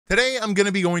Today, I'm going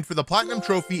to be going for the Platinum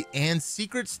Trophy and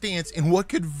Secret Stance in what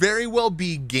could very well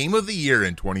be Game of the Year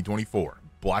in 2024,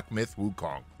 Black Myth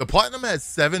Wukong. The Platinum has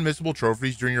 7 missable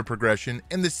trophies during your progression,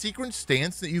 and the Secret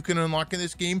Stance that you can unlock in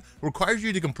this game requires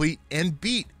you to complete and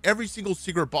beat every single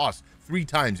secret boss 3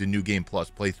 times in New Game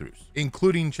Plus playthroughs,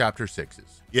 including Chapter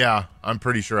 6s. Yeah, I'm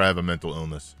pretty sure I have a mental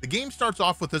illness. The game starts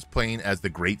off with us playing as the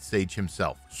Great Sage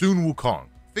himself, Sun Wukong,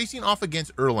 facing off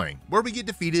against Erlang, where we get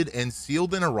defeated and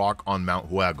sealed in a rock on Mount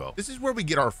Huago. This is where we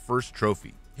get our first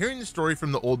trophy. Hearing the story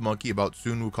from the old monkey about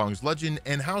Sun Wukong's legend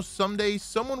and how someday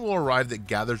someone will arrive that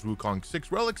gathers Wukong's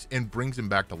 6 relics and brings him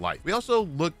back to life. We also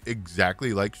look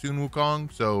exactly like Sun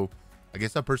Wukong, so I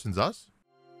guess that person's us.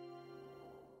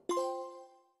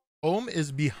 Home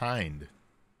is behind.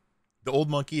 The old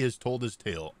monkey has told his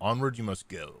tale. Onward you must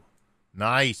go.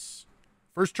 Nice.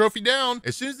 First trophy down.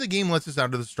 As soon as the game lets us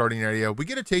out of the starting area, we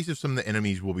get a taste of some of the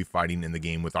enemies we'll be fighting in the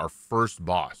game with our first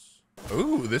boss.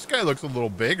 Ooh, this guy looks a little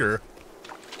bigger.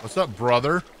 What's up,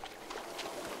 brother?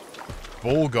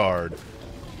 Bullguard.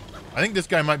 I think this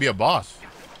guy might be a boss.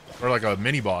 Or like a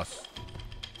mini boss.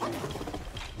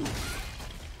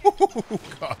 Ooh,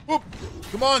 God. Oop.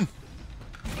 Come on.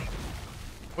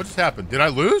 What just happened? Did I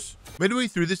lose? Midway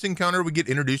through this encounter, we get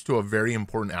introduced to a very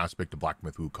important aspect of Black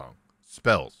Myth Wukong.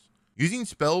 Spells. Using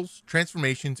spells,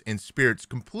 transformations, and spirits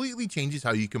completely changes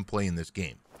how you can play in this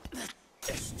game.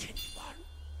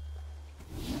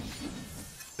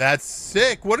 That's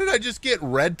sick. What did I just get?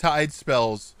 Red Tide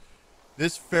spells.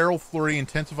 This feral flurry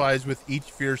intensifies with each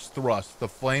fierce thrust. The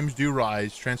flames do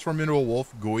rise, transform into a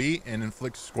wolf, Gui, and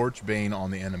inflict Scorch Bane on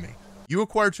the enemy. You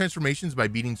acquire transformations by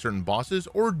beating certain bosses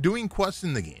or doing quests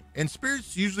in the game, and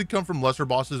spirits usually come from lesser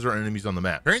bosses or enemies on the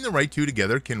map. Pairing the right two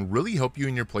together can really help you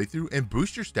in your playthrough and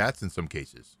boost your stats in some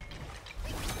cases.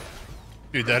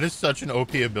 Dude, that is such an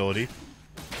OP ability.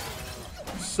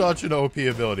 Such an OP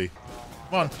ability.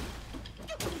 Come on.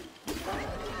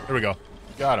 There we go.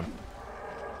 Got him.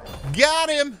 Got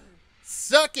him!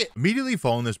 Suck it! Immediately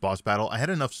following this boss battle, I had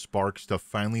enough sparks to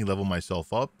finally level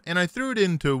myself up, and I threw it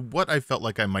into what I felt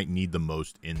like I might need the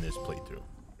most in this playthrough. Here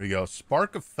we go.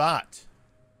 Spark of Thought.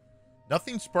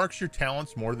 Nothing sparks your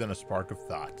talents more than a spark of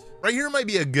thought. Right here might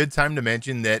be a good time to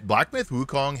mention that Black Myth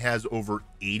Wukong has over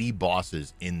 80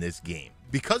 bosses in this game.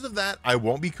 Because of that, I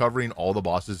won't be covering all the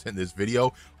bosses in this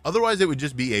video, otherwise it would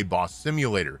just be a boss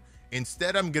simulator.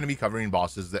 Instead, I'm going to be covering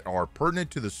bosses that are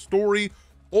pertinent to the story,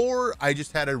 or I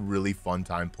just had a really fun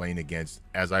time playing against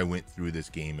as I went through this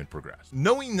game and progressed.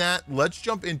 Knowing that, let's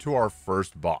jump into our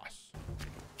first boss.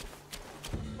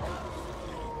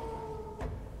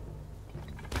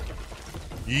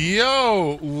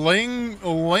 Yo, Ling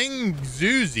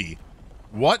Zuzi.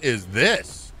 What is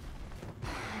this?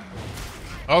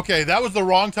 Okay, that was the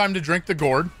wrong time to drink the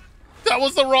gourd. That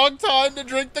was the wrong time to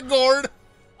drink the gourd.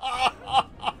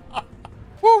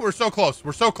 Woo, we're so close.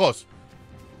 We're so close.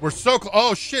 We're so close.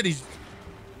 Oh shit, he's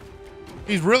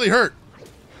really hurt.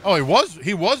 Oh,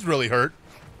 he was really hurt.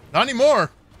 Not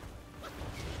anymore.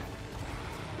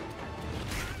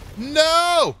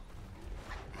 No.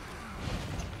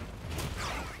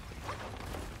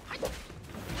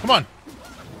 Come on.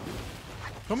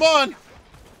 Come on.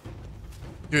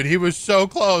 Dude, he was so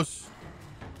close.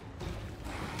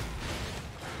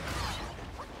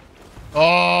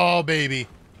 Oh, baby.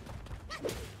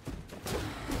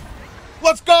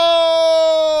 Let's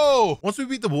go! Once we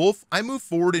beat the wolf, I move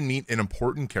forward and meet an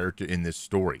important character in this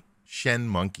story, Shen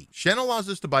Monkey. Shen allows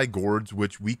us to buy gourds,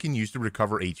 which we can use to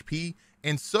recover HP,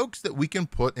 and soaks that we can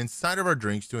put inside of our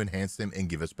drinks to enhance them and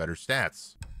give us better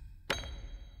stats.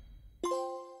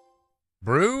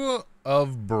 Brew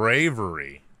of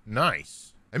Bravery.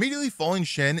 Nice. Immediately following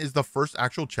Shen is the first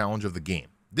actual challenge of the game.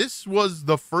 This was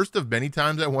the first of many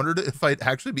times I wondered if I'd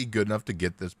actually be good enough to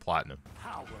get this platinum.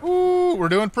 Ooh, we're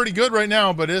doing pretty good right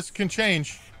now, but this can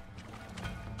change.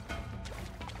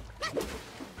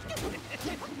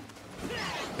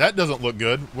 That doesn't look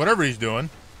good. Whatever he's doing.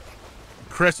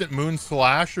 Crescent Moon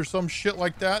Slash or some shit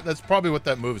like that. That's probably what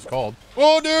that move is called.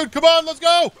 Oh, dude, come on, let's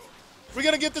go. We're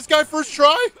gonna get this guy first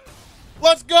try.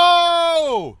 Let's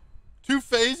go. 2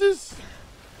 phases.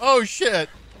 Oh, shit.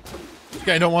 This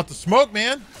guy don't want the smoke,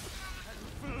 man.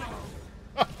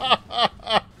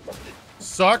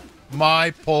 Suck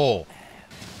my pull.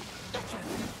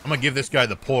 I'm gonna give this guy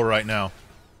the pull right now.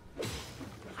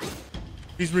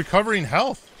 He's recovering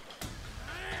health.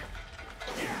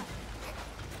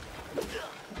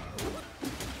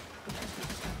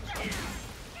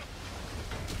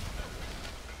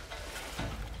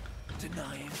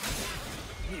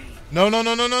 No, no,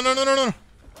 no, no, no, no, no, no, no.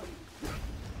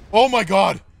 Oh my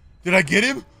God. Did I get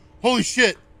him? Holy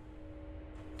shit.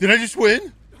 Did I just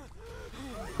win?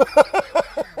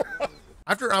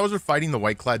 After hours of fighting the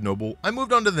white-clad noble, I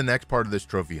moved on to the next part of this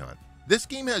trophy hunt. This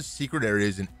game has secret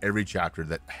areas in every chapter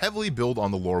that heavily build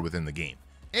on the lore within the game,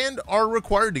 and are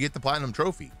required to get the Platinum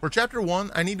Trophy. For Chapter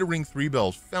 1, I need to ring 3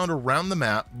 bells found around the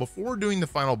map before doing the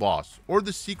final boss, or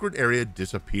the secret area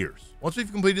disappears. Once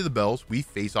we've completed the bells, we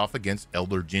face off against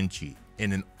Elder Jinchi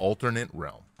in an alternate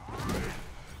realm.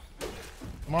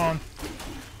 Come on.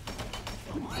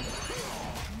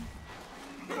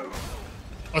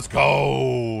 Let's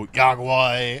go!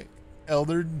 Yagwai!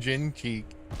 Elder Jinchi.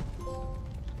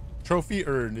 Trophy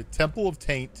earned, Temple of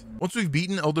Taint. Once we've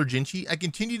beaten Elder Jinchi, I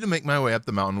continue to make my way up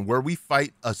the mountain where we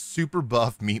fight a super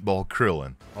buff meatball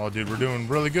Krillin. Oh dude, we're doing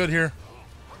really good here.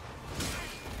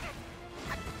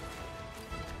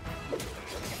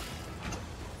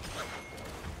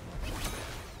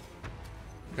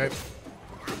 Okay.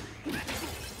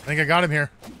 I think I got him here.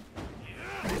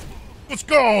 Let's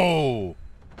go!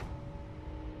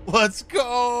 Let's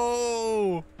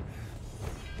go!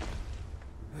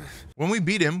 When we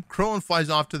beat him, Krillin flies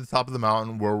off to the top of the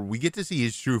mountain where we get to see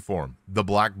his true form, the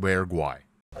Black Bear Gwai.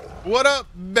 What up,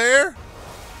 bear?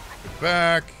 Get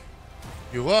back.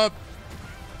 Heal up.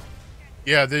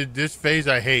 Yeah, this phase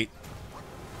I hate.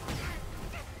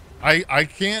 I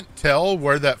can't tell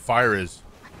where that fire is.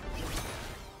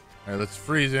 All right, let's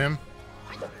freeze him.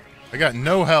 I got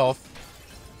no health.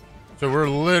 So we're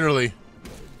literally...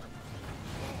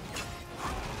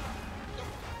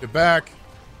 Get back.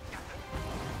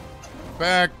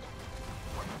 Back.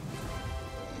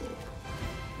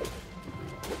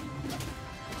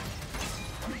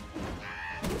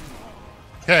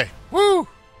 Okay. Woo!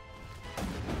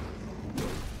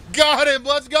 Got him!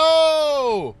 Let's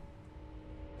go!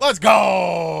 Let's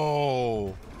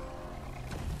go!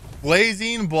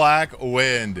 Blazing Black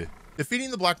Wind.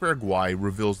 Defeating the Black Bear Gwai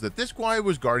reveals that this Gwai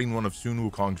was guarding one of Sun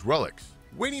Wukong's relics,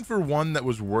 waiting for one that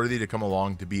was worthy to come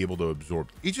along to be able to absorb.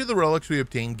 Each of the relics we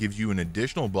obtain gives you an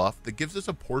additional buff that gives us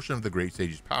a portion of the Great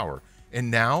Sage's power,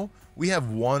 and now we have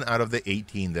 1 out of the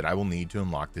 18 that I will need to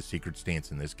unlock the secret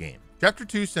stance in this game. Chapter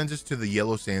 2 sends us to the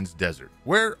Yellow Sands Desert,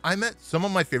 where I met some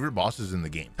of my favorite bosses in the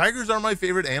game. Tigers are my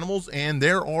favorite animals, and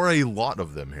there are a lot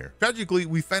of them here. Tragically,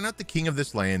 we find out the king of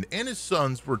this land and his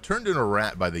sons were turned into a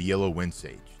rat by the Yellow Wind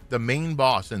Sage, the main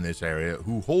boss in this area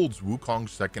who holds Wukong's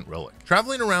second relic.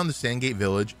 Traveling around the Sandgate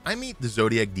village, I meet the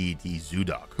zodiac deity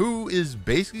Zudok, who is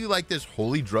basically like this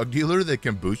holy drug dealer that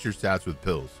can boost your stats with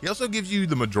pills. He also gives you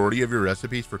the majority of your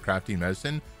recipes for crafting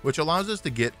medicine, which allows us to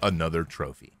get another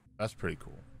trophy. That's pretty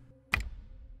cool.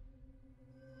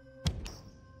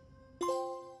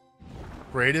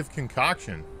 Creative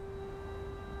concoction.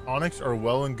 Tonics are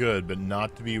well and good, but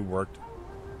not to be worked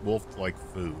wolfed like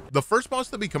food. The first boss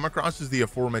that we come across is the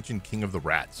aforementioned King of the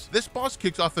Rats. This boss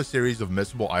kicks off a series of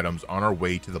missable items on our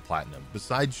way to the Platinum,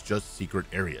 besides just secret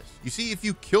areas. You see, if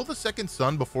you kill the second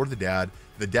son before the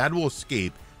dad will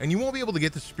escape, and you won't be able to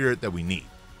get the spirit that we need.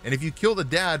 And if you kill the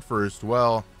dad first,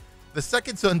 well, the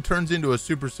second son turns into a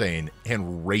Super Saiyan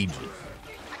and rages.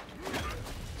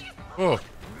 Oh.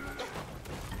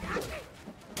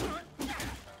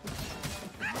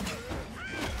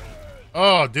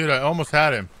 Oh, dude, I almost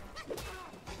had him.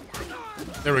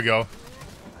 There we go.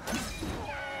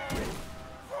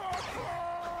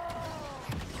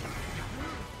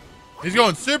 He's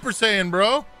going Super Saiyan,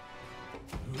 bro.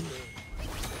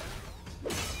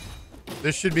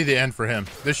 This should be the end for him.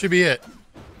 This should be it.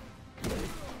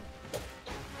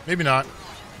 Maybe not.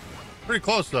 Pretty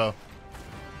close, though.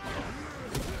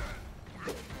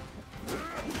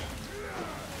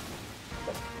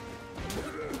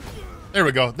 There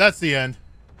we go. That's the end.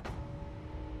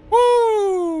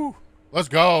 Woo! Let's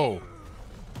go.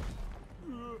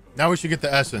 Now we should get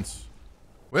the essence.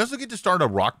 We also get to start a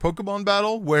rock Pokemon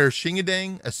battle where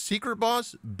Shingadang, a secret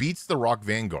boss, beats the Rock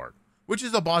Vanguard, which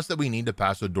is a boss that we need to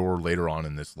pass a door later on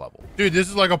in this level. Dude, this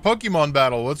is like a Pokemon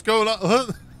battle. Let's go.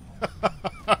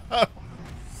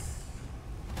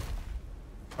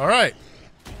 All right.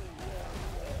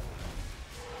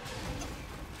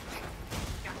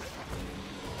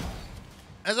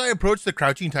 As I approach the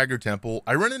Crouching Tiger Temple,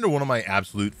 I run into one of my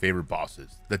absolute favorite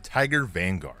bosses, the Tiger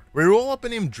Vanguard. We roll up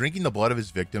on him drinking the blood of his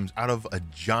victims out of a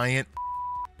giant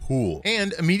pool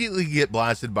and immediately get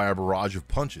blasted by a barrage of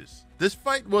punches. This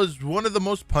fight was one of the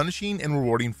most punishing and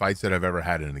rewarding fights that I've ever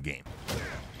had in the game.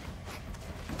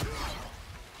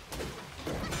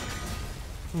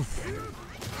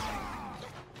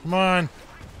 Come on.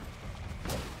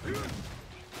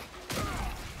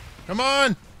 Come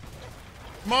on.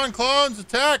 Come on, clones,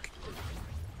 attack!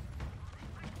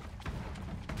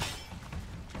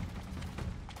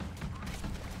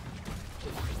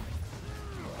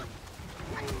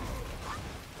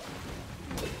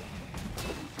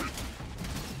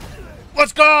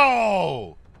 Let's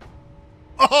go!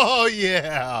 Oh,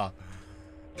 yeah.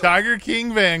 Tiger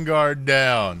King Vanguard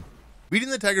down.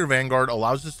 Beating the Tiger Vanguard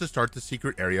allows us to start the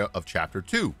secret area of Chapter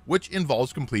 2, which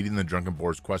involves completing the Drunken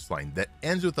Boar's questline that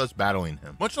ends with us battling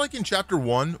him. Much like in Chapter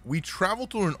 1, we travel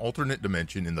to an alternate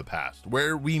dimension in the past,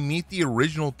 where we meet the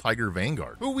original Tiger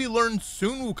Vanguard, who we learn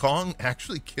Sun Wukong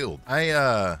actually killed.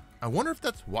 I wonder if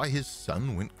that's why his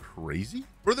son went crazy?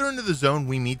 Further into the zone,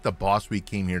 we meet the boss we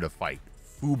came here to fight,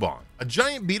 Fubon, a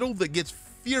giant beetle that gets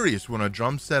furious when a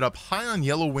drum set up high on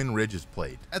Yellow Wind Ridge is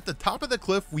played. At the top of the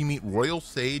cliff, we meet Royal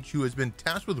Sage, who has been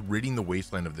tasked with ridding the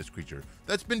wasteland of this creature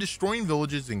that's been destroying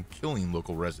villages and killing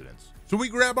local residents. So we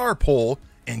grab our pole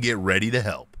and get ready to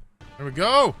help. There we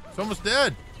go. It's almost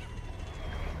dead.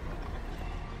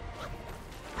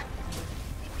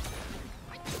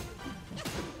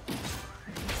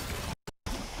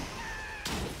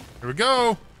 Here we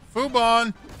go.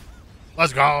 Fubon.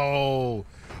 Let's go.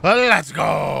 Let's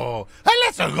go.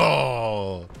 Let's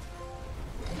go.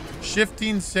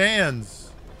 Shifting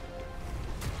sands.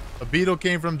 A beetle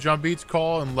came from Jumpbeat's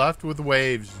call and left with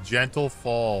waves. Gentle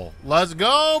fall. Let's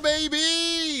go,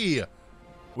 baby.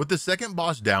 With the second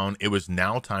boss down, it was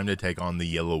now time to take on the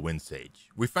Yellow Wind Sage.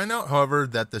 We find out, however,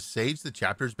 that the sage the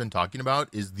chapter's been talking about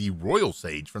is the Royal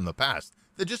Sage from the past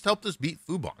that just helped us beat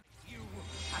Fubon.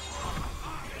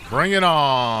 Bring it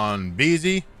on,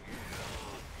 Beezy.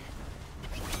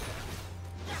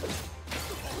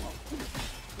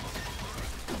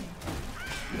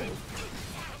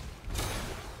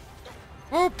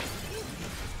 Whoop.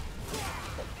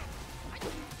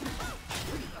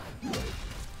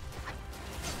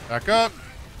 Back up.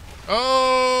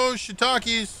 Oh,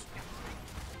 shiitakes.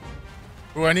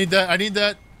 Oh, I need that. I need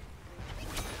that.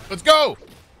 Let's go.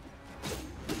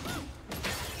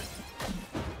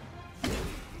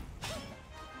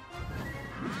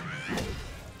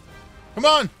 Come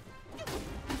on.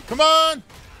 Come on.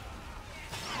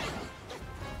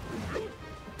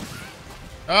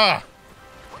 Ah.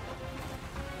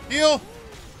 Heal.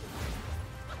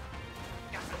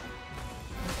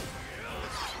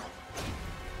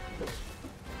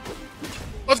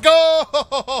 Let's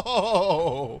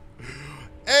go.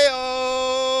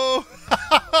 Ayo.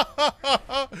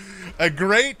 A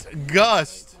great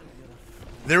gust.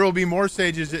 There will be more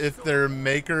sages if their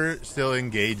maker still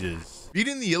engages.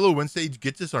 Beating the Yellow Wind Sage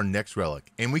gets us our next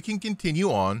relic, and we can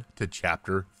continue on to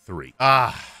Chapter 3.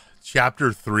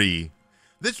 Chapter 3.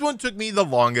 This one took me the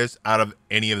longest out of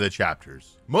any of the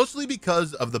chapters, mostly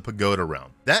because of the pagoda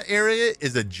realm. That area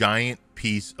is a giant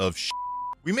piece of shit.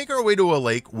 We make our way to a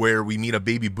lake where we meet a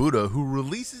baby Buddha who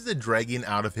releases a dragon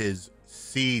out of his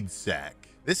seed sack.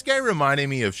 This guy reminded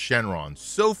me of Shenron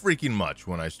so freaking much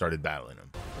when I started battling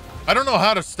him. I don't know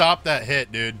how to stop that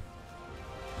hit, dude.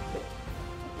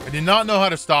 I did not know how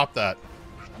to stop that.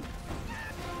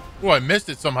 Oh, I missed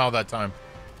it somehow that time.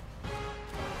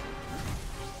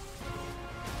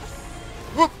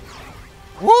 Whoop.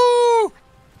 Woo!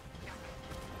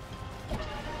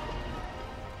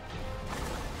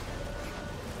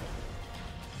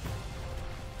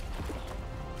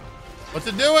 What's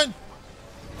it doing?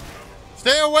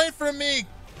 Stay away from me.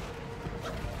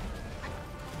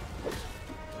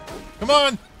 Come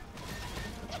on.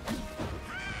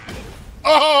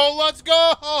 Oh, let's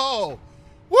go.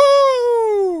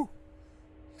 Woo!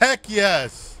 Heck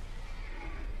yes.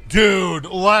 Dude,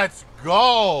 let's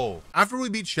go. After we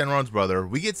beat Shenron's brother,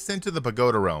 we get sent to the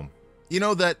Pagoda Realm. You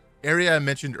know that area I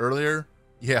mentioned earlier?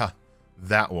 Yeah,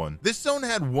 that one. This zone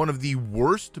had one of the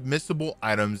worst missable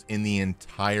items in the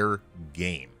entire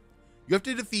game. You have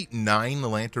to defeat 9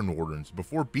 Lantern Wardens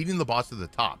before beating the boss at the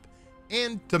top.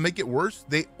 And to make it worse,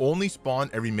 they only spawn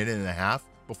every minute and a half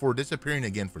before disappearing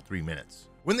again for 3 minutes.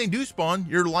 When they do spawn,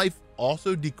 your life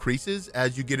also decreases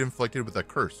as you get inflicted with a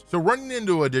curse. So running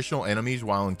into additional enemies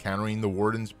while encountering the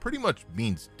Wardens pretty much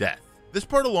means death. This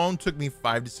part alone took me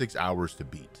 5 to 6 hours to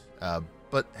beat.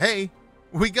 But hey,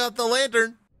 we got the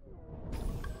lantern.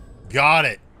 Got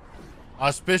it.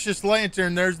 Auspicious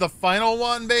lantern, there's the final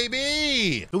one,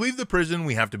 baby! To leave the prison,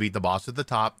 we have to beat the boss at the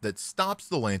top that stops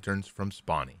the lanterns from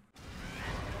spawning.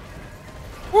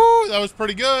 Woo, that was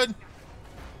pretty good.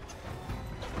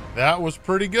 That was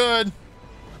pretty good.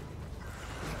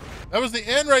 That was the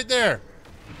end right there.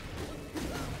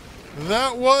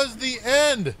 That was the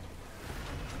end.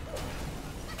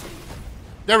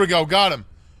 There we go, got him.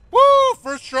 Woo,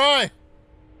 first try.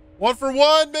 1 for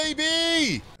 1,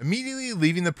 baby! Immediately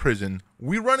leaving the prison,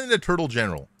 we run into Turtle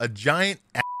General, a giant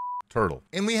turtle,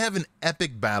 and we have an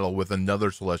epic battle with another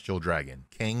celestial dragon,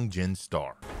 Kang Jin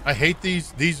Star. I hate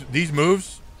these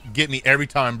moves. Get me every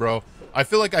time, bro. I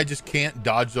feel like I just can't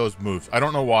dodge those moves. I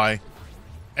don't know why.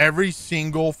 Every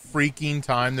single freaking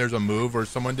time there's a move or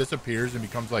someone disappears and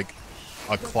becomes like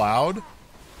a cloud.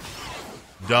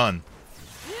 Done.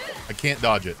 I can't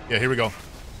dodge it. Yeah, here we go.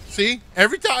 See?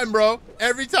 Every time, bro.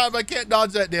 Every time I can't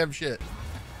dodge that damn shit.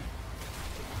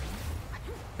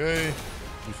 Okay.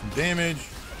 Do some damage.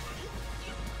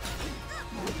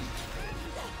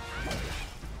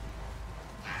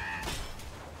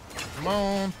 Come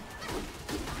on.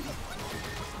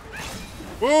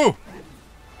 Woo!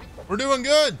 We're doing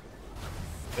good.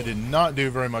 That did not do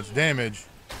very much damage.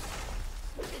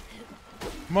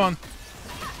 Come on.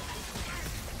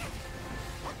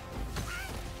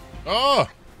 Oh!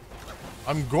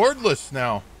 I'm gourdless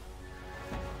now.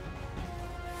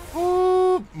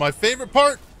 Ooh, my favorite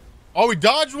part. Oh, we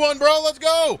dodged one, bro. Let's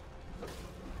go.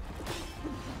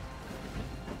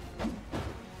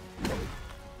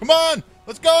 Come on.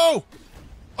 Let's go.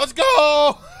 Let's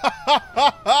go.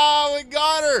 We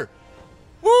got her.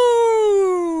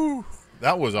 Woo!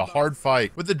 That was a hard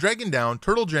fight. With the dragon down,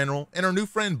 Turtle General and our new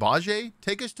friend Bajie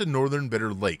take us to Northern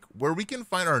Bitter Lake, where we can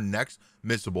find our next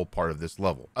missable part of this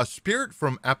level. A spirit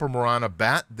from Apamorana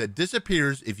bat that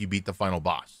disappears if you beat the final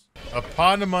boss.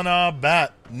 Apamorana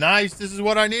bat. Nice. This is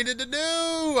what I needed to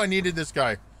do. I needed this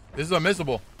guy. This is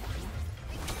unmissable.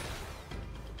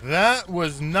 That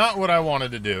was not what I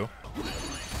wanted to do.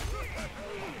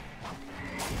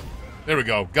 There we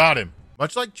go. Got him.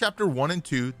 Much like Chapter 1 and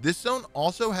 2, this zone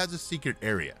also has a secret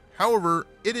area. However,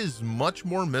 it is much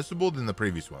more missable than the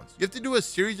previous ones. You have to do a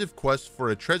series of quests for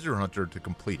a treasure hunter to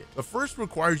complete it. The first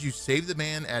requires you save the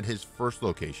man at his first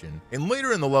location, and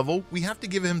later in the level, we have to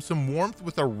give him some warmth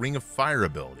with our Ring of Fire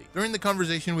ability. During the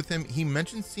conversation with him, he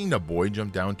mentioned seeing a boy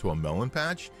jump down to a melon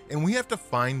patch, and we have to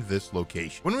find this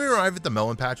location. When we arrive at the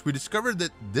melon patch, we discovered that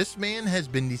this man has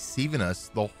been deceiving us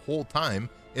the whole time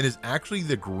and is actually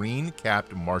the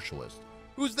green-capped martialist.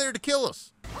 Who's there to kill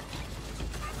us?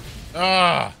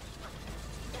 Ah.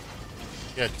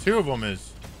 Yeah, two of them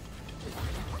is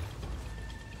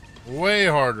way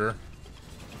harder.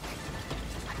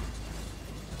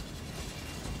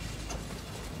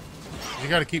 You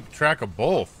got to keep track of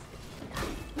both.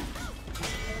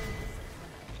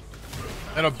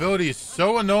 That ability is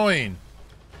so annoying.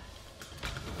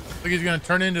 I think he's going to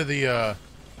turn into the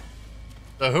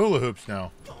hula hoops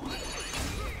now.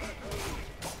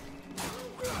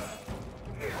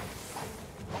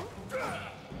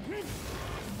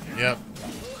 Yep.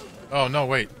 Oh, no,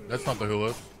 wait. That's not the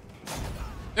hula.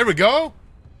 There we go.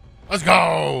 Let's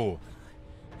go.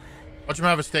 Watch him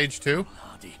have a stage 2.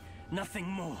 Hardy, nothing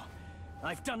more.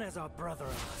 I've done as our brother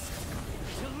asked.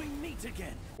 Till we meet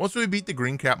again. Once we beat the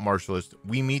green cap martialist,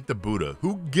 we meet the Buddha,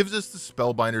 who gives us the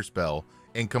Spellbinder spell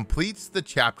and completes the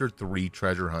Chapter 3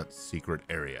 treasure hunt secret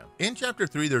area. In Chapter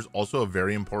 3, there's also a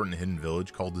very important hidden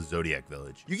village called the Zodiac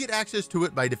Village. You get access to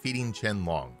it by defeating Chen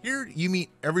Long. Here, you meet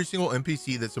every single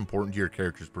NPC that's important to your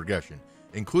character's progression,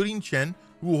 including Chen,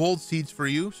 who holds seeds for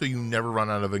you so you never run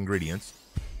out of ingredients.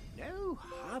 No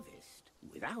harvest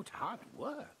without hard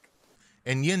work.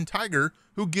 And Yin Tiger,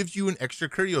 who gives you an extra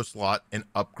curio slot and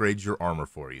upgrades your armor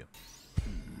for you.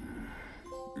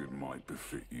 It might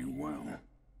befit you well.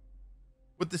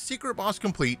 With the secret boss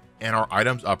complete and our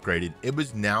items upgraded, it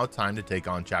was now time to take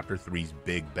on Chapter 3's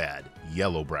big bad,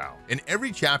 Yellowbrow. In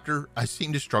every chapter, I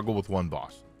seem to struggle with one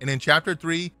boss, and in Chapter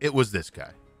 3, it was this guy.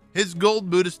 His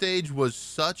gold Buddha stage was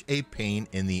such a pain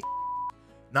in the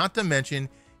not to mention,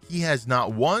 he has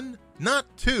not one, not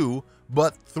two,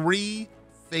 but 3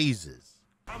 phases.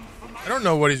 I don't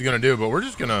know what he's gonna do, but we're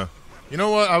just gonna, you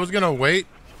know what, I was gonna wait.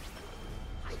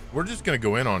 We're just gonna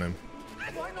go in on him.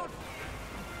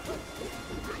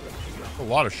 A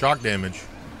lot of shock damage.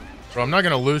 Bro, I'm not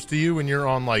gonna lose to you when you're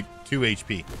on like 2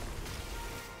 HP.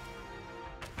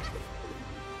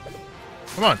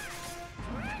 Come on.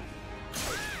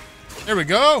 There we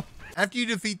go. After you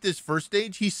defeat this first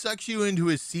stage, he sucks you into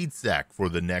his seed sack for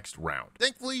the next round.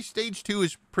 Thankfully, stage 2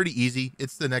 is pretty easy.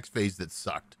 It's the next phase that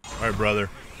sucked. All right, brother.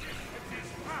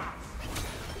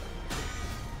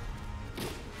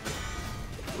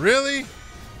 Really?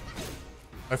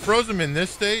 I froze him in this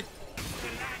state?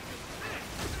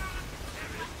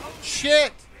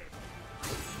 Shit!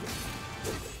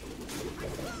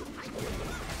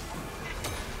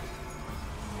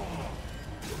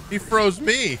 He froze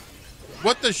me.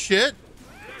 What the shit?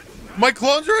 My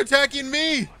clones are attacking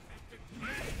me!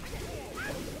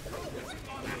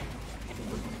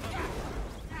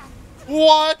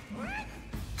 What?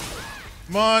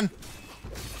 Come on.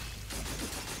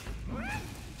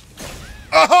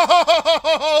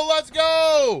 Oh, let's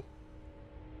go!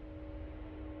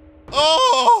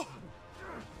 Oh!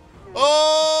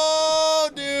 Oh,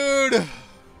 dude!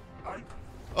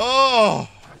 Oh!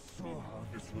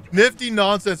 Nifty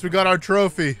nonsense. We got our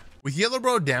trophy. With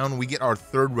Yellowbrow down, we get our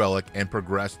third relic and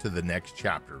progress to the next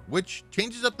chapter, which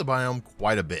changes up the biome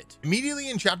quite a bit. Immediately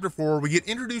in chapter 4, we get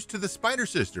introduced to the Spider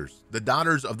Sisters, the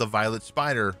daughters of the Violet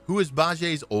Spider, who is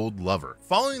Bajie's old lover.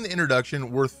 Following the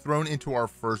introduction, we're thrown into our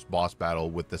first boss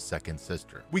battle with the second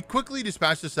sister. We quickly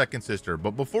dispatch the second sister,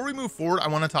 but before we move forward, I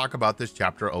want to talk about this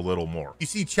chapter a little more. You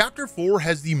see, chapter 4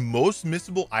 has the most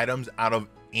missable items out of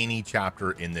any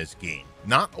chapter in this game.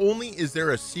 Not only is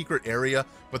there a secret area,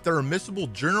 but there are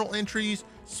missable journal entries,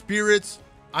 spirits,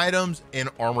 items, and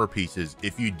armor pieces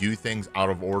if you do things out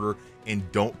of order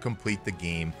and don't complete the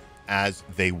game as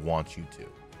they want you to.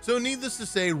 So needless to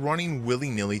say, running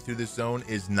willy-nilly through this zone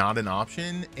is not an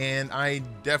option, and I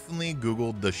definitely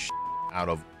Googled the shit out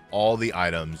of all the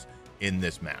items in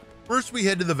this map. First, we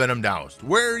head to the Venom Taoist,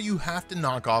 where you have to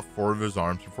knock off 4 of his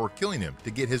arms before killing him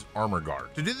to get his armor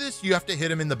guard. To do this, you have to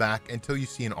hit him in the back until you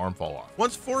see an arm fall off.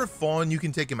 Once 4 have fallen, you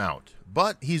can take him out,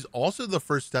 but he's also the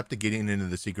first step to getting into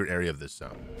the secret area of this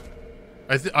zone.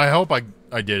 I hope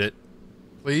I did it.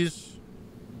 Please.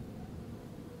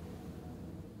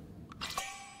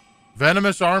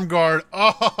 Venomous arm guard.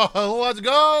 Oh, let's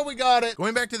go. We got it.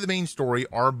 Going back to the main story,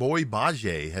 our boy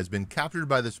Bajie has been captured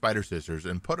by the Spider Sisters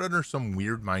and put under some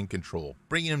weird mind control,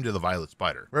 bringing him to the Violet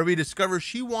Spider, where we discover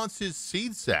she wants his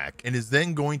seed sack and is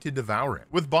then going to devour him.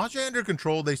 With Bajie under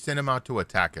control, they send him out to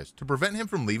attack us to prevent him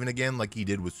from leaving again like he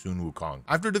did with Sun Wukong.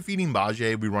 After defeating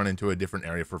Bajie, we run into a different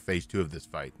area for phase 2 of this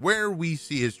fight, where we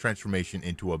see his transformation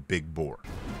into a big boar.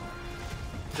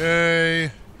 Okay.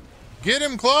 Get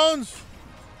him, clones!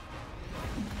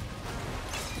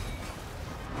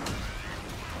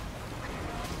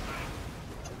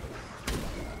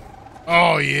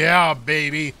 Oh yeah,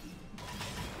 baby.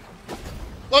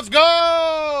 Let's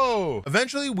go!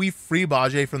 Eventually, we free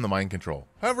Bajie from the mind control.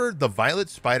 However, the Violet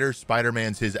Spider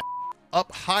Spider-Man's his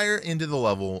up higher into the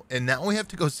level, and now we have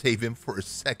to go save him for a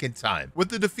second time. With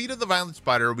the defeat of the Violet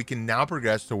Spider, we can now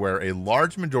progress to where a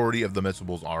large majority of the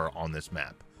missables are on this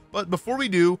map. But before we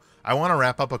do, I want to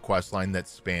wrap up a questline that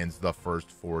spans the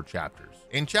first 4 chapters.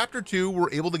 In chapter 2,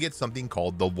 we're able to get something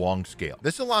called the Long Scale.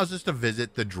 This allows us to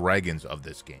visit the dragons of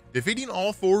this game. Defeating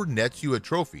all 4 nets you a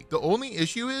trophy. The only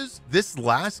issue is, this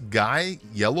last guy,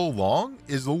 Yellow Long,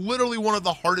 is literally one of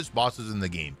the hardest bosses in the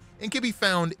game and can be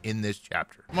found in this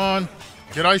chapter. Come on,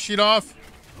 get ice sheet off.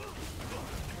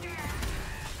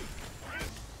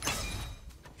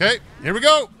 Okay, here we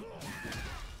go.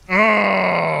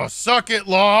 Oh, suck it,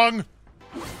 Long.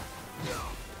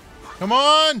 Come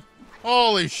on.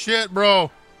 Holy shit, bro.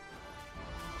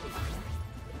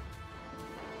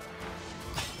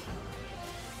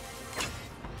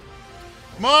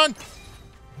 Come on.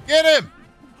 Get him.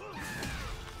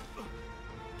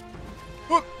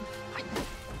 Whoop.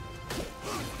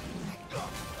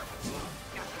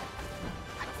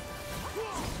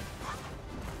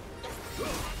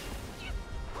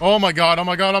 Oh my god, oh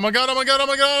my god, oh my god, oh my god, oh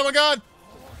my god, oh my god.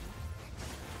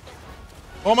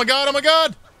 Oh my god, oh my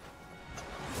god.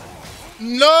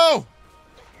 No!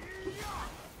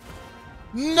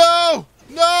 No!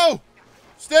 No!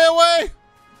 Stay away!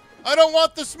 I don't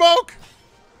want the smoke!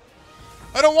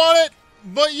 I don't want it,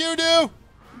 but you do!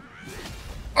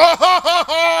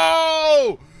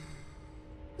 Oh!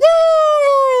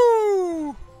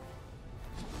 Woo!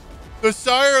 The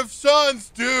Sire of Suns,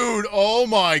 dude! Oh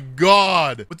my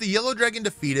god! With the Yellow Dragon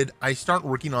defeated, I start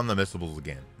working on the missables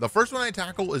again. The first one I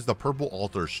tackle is the purple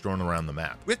altars strewn around the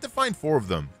map. We have to find 4 of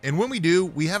them, and when we do,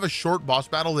 we have a short boss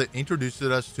battle that introduces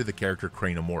us to the character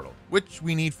Crane Immortal, which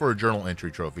we need for a journal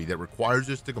entry trophy that requires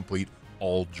us to complete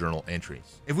all journal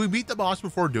entries. If we beat the boss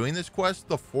before doing this quest,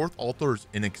 the 4th altar is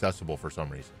inaccessible for some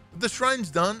reason. With the shrines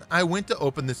done, I went to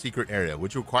open the secret area,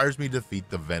 which requires me to defeat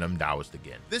the Venom Taoist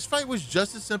again. This fight was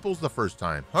just as simple as the first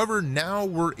time. However, now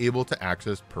we're able to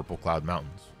access Purple Cloud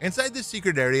Mountains. Inside this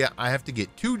secret area, I have to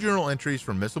get 2 journal entries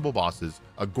from missable bosses,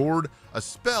 a gourd, a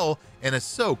spell, and a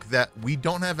soak that we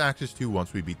don't have access to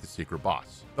once we beat the secret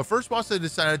boss. The first boss I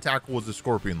decided to tackle was the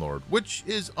Scorpion Lord, which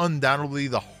is undoubtedly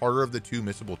the harder of the 2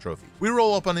 missable trophies. We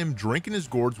roll up on him drinking his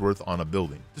gourd's worth on a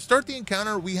building. To start the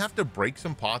encounter, we have to break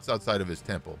some pots outside of his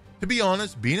temple. To be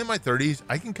honest, being in my 30s,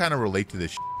 I can kind of relate to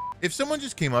this shit. If someone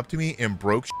just came up to me and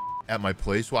broke shit at my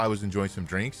place while I was enjoying some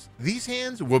drinks, these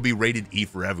hands will be rated E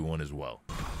for everyone as well.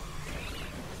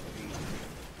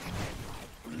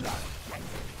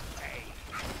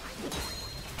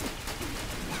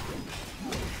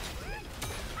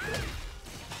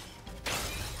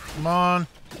 Come on.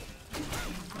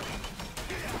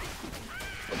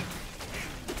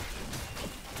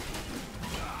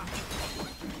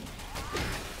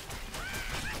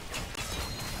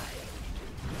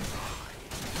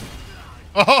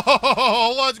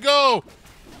 Oh, let's go.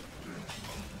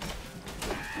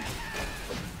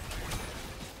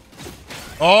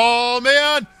 Oh,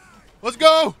 man. Let's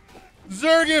go.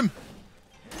 Zerg him.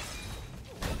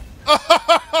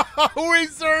 We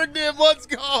zerged him. Let's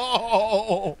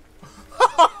go.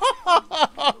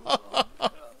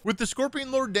 With the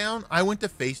Scorpion Lord down, I went to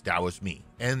face Taoist me,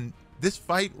 and this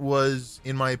fight was,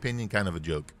 in my opinion, kind of a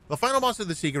joke. The final boss of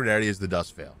the secret area is the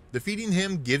Dust Veil. Defeating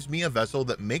him gives me a vessel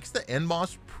that makes the end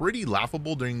boss pretty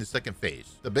laughable during the second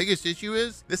phase. The biggest issue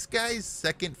is this guy's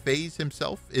second phase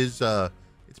himself is,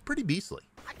 it's pretty beastly.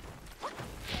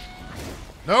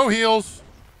 No heals.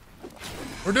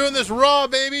 We're doing this raw,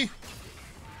 baby.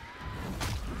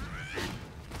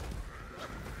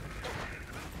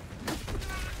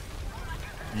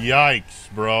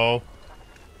 Yikes, bro.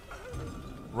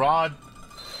 Rod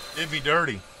did me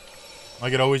dirty.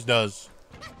 Like it always does.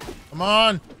 Come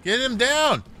on, get him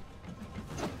down.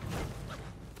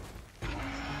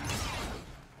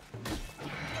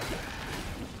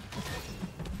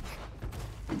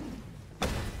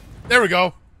 There we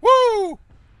go. Woo!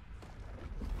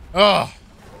 Oh.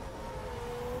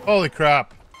 Holy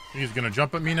crap. He's gonna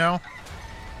jump at me now.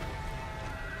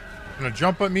 Gonna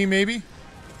jump at me, maybe?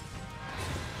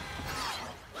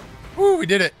 Woo, we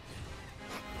did it.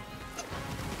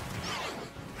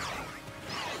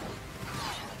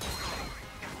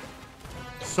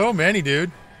 So many,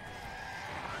 dude.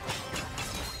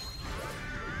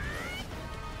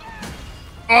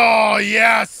 Oh,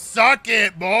 yeah, suck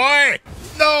it, boy.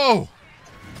 No.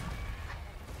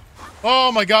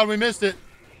 Oh, my God, we missed it.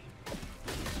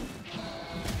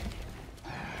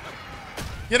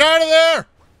 Get out of there.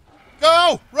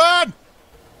 Go, run.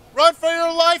 Run for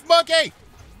your life, monkey.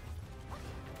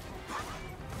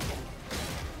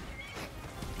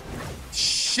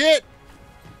 Shit.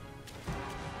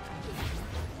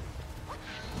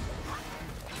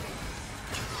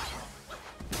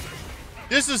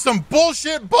 This is some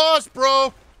bullshit boss,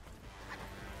 bro.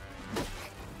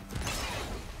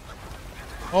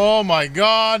 Oh my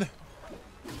God.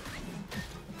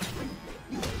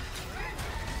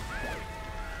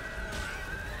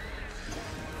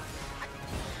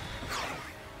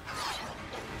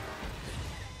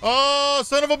 Oh,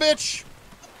 son of a bitch.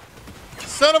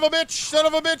 Son of a bitch, son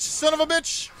of a bitch, son of a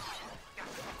bitch.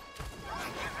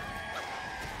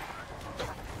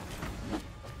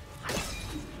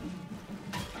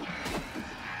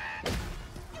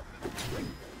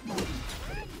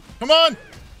 Come on.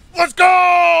 Let's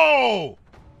go.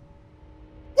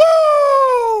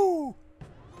 Woo!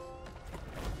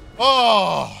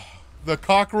 Oh, the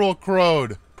cockerel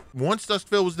crowed. Once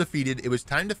Duskvale was defeated, it was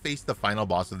time to face the final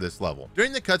boss of this level.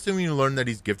 During the cutscene, you learn that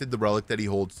he's gifted the relic that he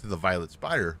holds to the Violet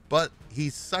Spider, but he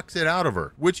sucks it out of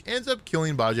her, which ends up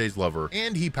killing Bajie's lover,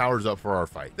 and he powers up for our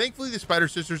fight. Thankfully, the Spider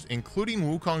Sisters, including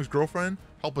Wukong's girlfriend,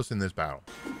 help us in this battle.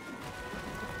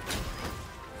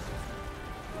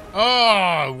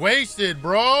 Oh, wasted,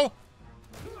 bro.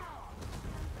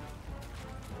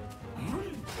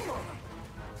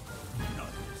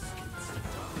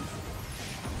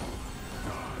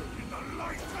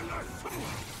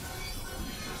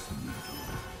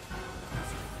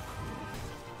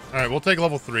 All right, we'll take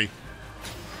level 3.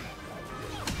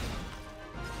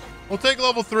 We'll take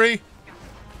level 3.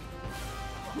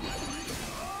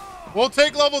 We'll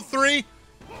take level 3,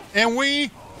 and we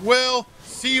will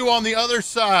see you on the other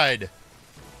side.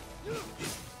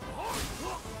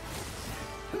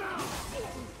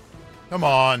 Come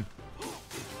on.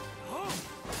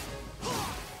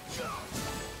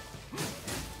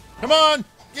 Come on.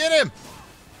 Get him.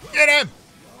 Get him.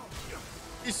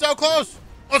 He's so close.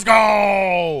 Let's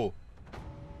go.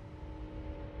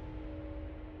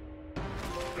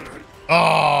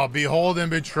 Oh, behold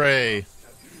and betray.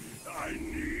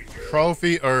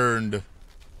 Trophy earned.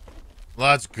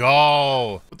 Let's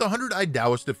go. With the 100-eyed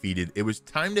Taoist defeated, it was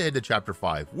time to head to Chapter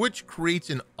 5, which creates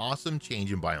an awesome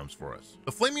change in biomes for us.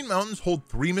 The Flaming Mountains hold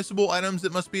 3 missable items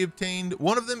that must be obtained.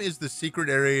 One of them is the secret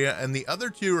area, and the other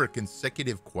 2 are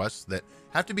consecutive quests that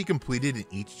have to be completed in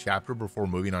each chapter before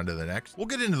moving on to the next. We'll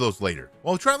get into those later.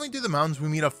 While traveling through the mountains, we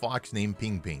meet a fox named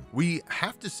Ping Ping. We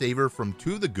have to save her from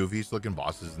 2 of the goofiest looking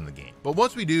bosses in the game. But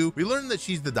once we do, we learn that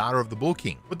she's the daughter of the Bull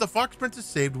King. With the Fox Princess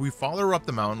saved, we follow her up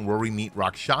the mountain where we meet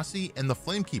Rakshasi and the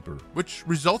Flamekeeper, which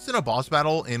results in a boss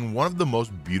battle in one of the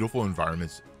most beautiful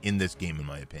environments in this game, in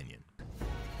my opinion.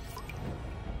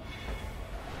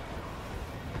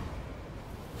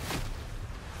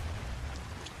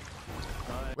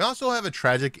 We also have a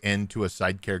tragic end to a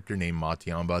side character named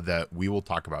Matiamba that we will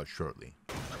talk about shortly.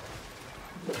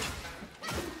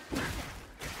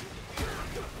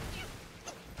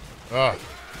 Ugh.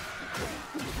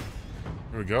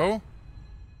 Here we go.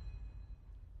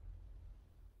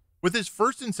 With his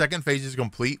first and second phases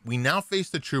complete, we now face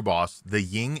the true boss, the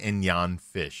Yin and Yang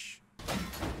fish.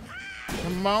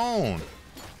 Come on.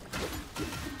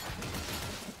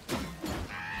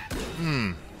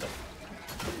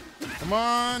 Come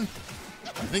on.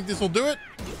 I think this will do it.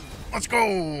 Let's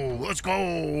go. Let's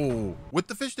go. With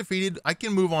the fish defeated, I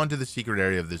can move on to the secret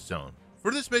area of this zone. For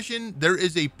this mission, there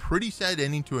is a pretty sad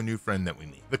ending to a new friend that we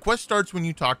meet. The quest starts when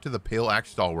you talk to the Pale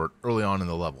Axe Stalwart early on in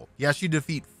the level. He asks you to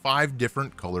defeat 5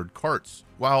 different colored carts.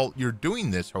 While you're doing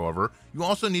this, however, you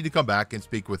also need to come back and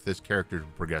speak with this character to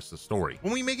progress the story.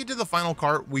 When we make it to the final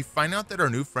cart, we find out that our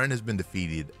new friend has been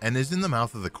defeated and is in the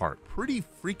mouth of the cart. Pretty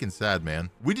freaking sad, man.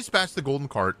 We dispatch the golden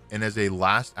cart, and as a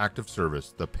last act of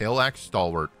service, the Pale Axe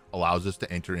Stalwart allows us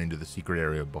to enter into the secret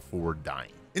area before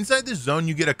dying. Inside this zone,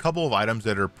 you get a couple of items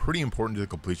that are pretty important to the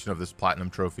completion of this platinum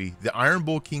trophy: the Iron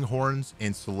Bull King horns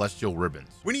and celestial ribbons.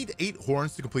 We need 8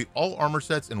 horns to complete all armor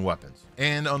sets and weapons,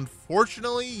 and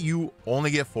unfortunately you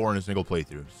only get 4 in a single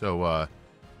playthrough, so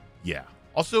yeah.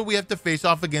 Also, we have to face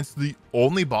off against the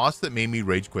only boss that made me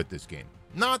rage quit this game.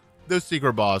 Not the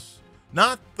secret boss,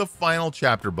 not the final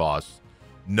chapter boss,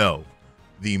 no,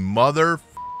 the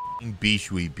motherfucking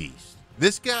Bishui beast.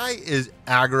 This guy is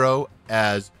aggro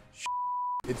as shit.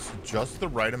 It's just the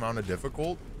right amount of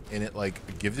difficult, and it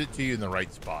like gives it to you in the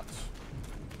right spots.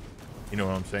 You know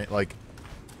what I'm saying? Like,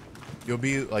 you'll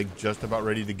be like just about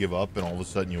ready to give up, and all of a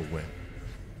sudden you'll win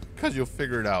because you'll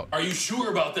figure it out. Are you sure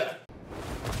about that?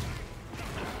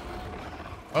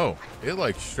 Oh, it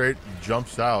like straight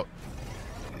jumps out.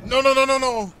 No, no, no, no,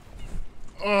 no.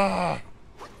 Ah,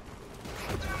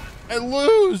 I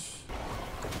lose.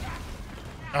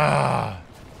 Ah,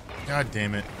 god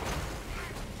damn it.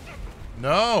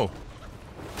 No.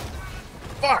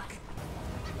 Fuck.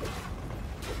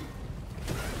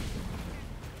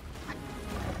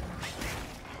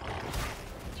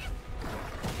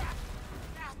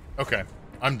 Okay,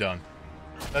 I'm done.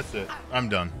 That's it. I'm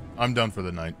done. I'm done for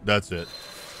the night. That's it.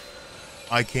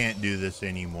 I can't do this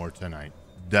anymore tonight.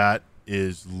 That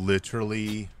is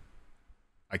literally...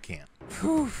 I can't.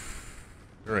 Whew.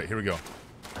 All right, here we go.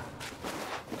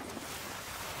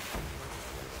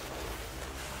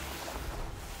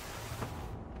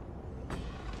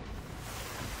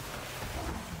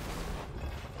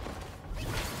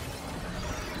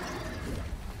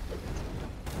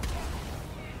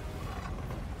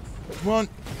 Come on.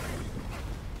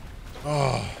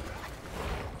 Oh.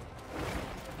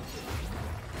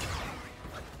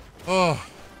 Oh.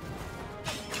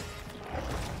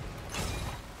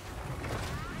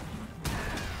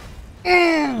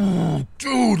 Oh,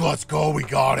 dude, let's go. We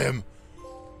got him.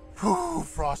 Whew,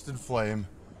 Frost and Flame.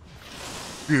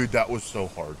 Dude, that was so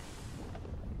hard.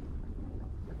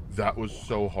 That was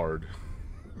so hard.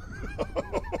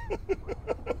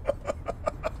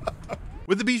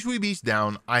 With the Bishui Beast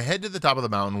down, I head to the top of the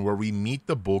mountain where we meet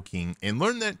the Bull King and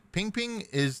learn that Ping Ping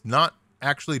is not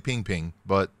actually Ping Ping,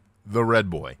 but the Red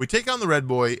Boy. We take on the Red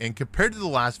Boy, and compared to the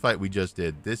last fight we just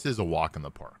did, this is a walk in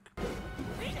the park.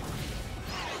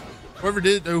 Whoever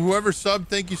subbed,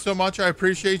 thank you so much. I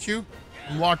appreciate you.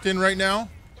 I'm locked in right now.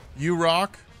 You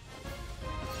rock.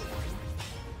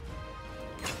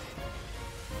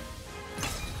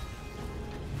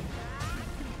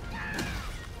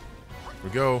 Here we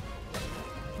go.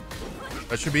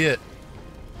 That should be it.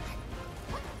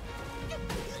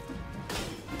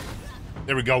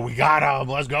 There we go. We got him.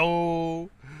 Let's go.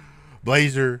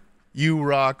 Blazer. You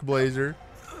rock, Blazer.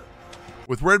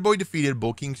 With Red Boy defeated,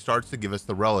 Bull King starts to give us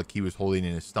the relic he was holding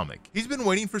in his stomach. He's been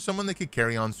waiting for someone that could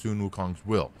carry on Sun Wukong's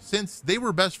will, since they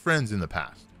were best friends in the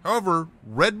past. However,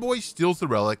 Red Boy steals the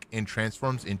relic and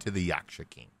transforms into the Yaksha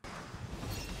King.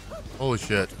 Holy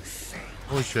shit.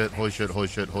 Holy shit, holy shit, holy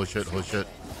shit, holy shit, holy shit.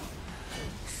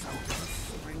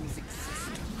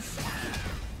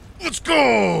 Let's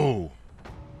go!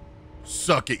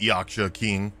 Suck it, Yaksha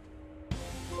King.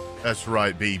 That's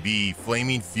right, baby.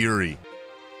 Flaming Fury.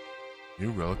 New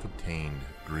relic obtained.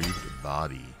 Grieved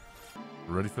body.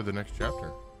 We're ready for the next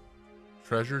chapter.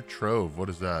 Treasure Trove. What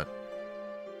is that?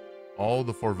 All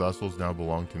the 4 vessels now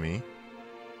belong to me.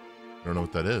 I don't know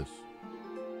what that is.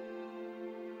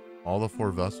 All the 4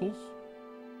 vessels?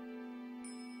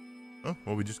 Oh,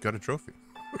 well, we just got a trophy.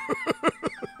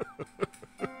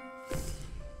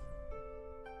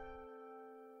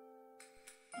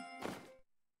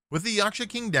 With the Yaksha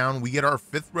King down, we get our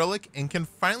 5th relic and can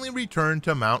finally return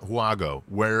to Mount Huago,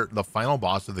 where the final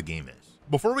boss of the game is.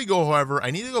 Before we go, however,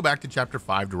 I need to go back to chapter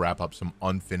 5 to wrap up some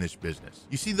unfinished business.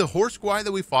 You see, the horse guy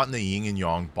that we fought in the Yin and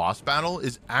Yang boss battle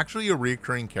is actually a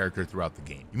recurring character throughout the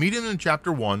game. You meet him in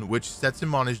chapter 1, which sets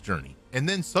him on his journey. and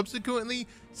then subsequently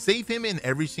save him in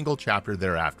every single chapter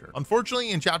thereafter.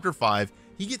 Unfortunately, in chapter 5,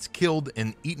 he gets killed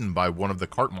and eaten by one of the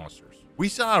cart monsters. We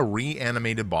saw a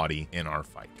reanimated body in our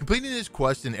fight. Completing his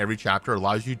quest in every chapter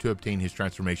allows you to obtain his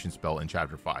transformation spell in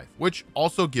chapter 5, which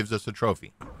also gives us a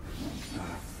trophy.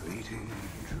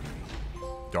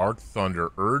 Dark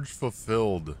Thunder, urge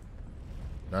fulfilled.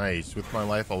 Nice. With my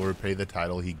life, I'll repay the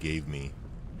title he gave me.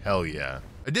 Hell yeah.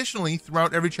 Additionally,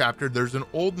 throughout every chapter, there's an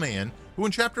old man who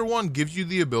in chapter 1 gives you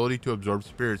the ability to absorb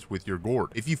spirits with your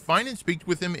gourd. If you find and speak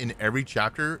with him in every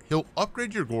chapter, he'll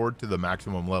upgrade your gourd to the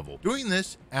maximum level. Doing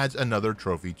this adds another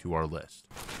trophy to our list.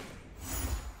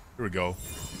 Here we go.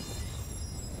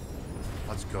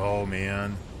 Let's go,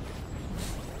 man.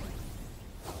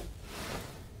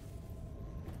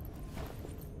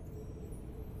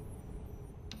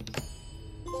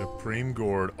 Supreme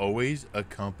Gourd, always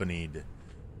accompanied.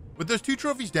 With those 2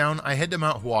 trophies down, I head to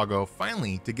Mount Huago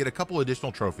finally to get a couple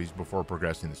additional trophies before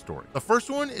progressing the story. The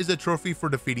first one is a trophy for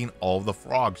defeating all of the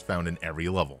frogs found in every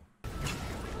level.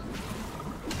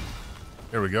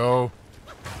 There we go.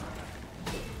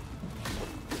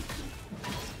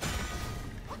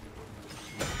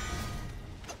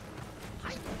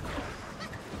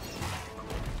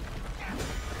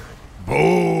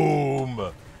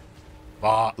 Boom!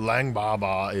 Lang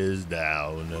Baba is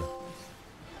down.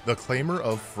 The Claimer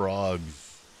of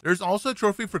Frogs. There's also a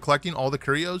trophy for collecting all the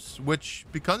curios, which,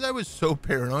 because I was so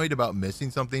paranoid about missing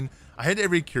something, I had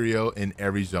every curio in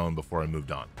every zone before I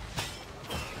moved on.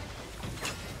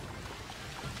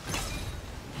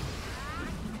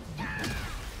 There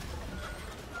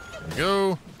we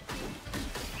go.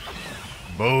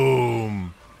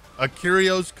 Boom. A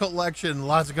curios collection.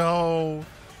 Let's go.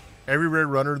 Every rare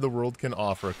runner the world can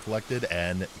offer, collected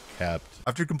and kept.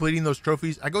 After completing those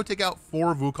trophies, I go take out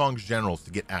 4 of Wukong's generals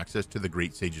to get access to the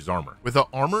Great Sage's armor. With the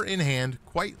armor in hand,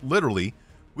 quite literally,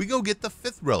 we go get the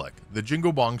 5th relic, the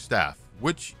Wukong staff,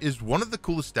 which is one of the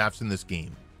coolest staffs in this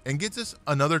game, and gets us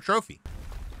another trophy.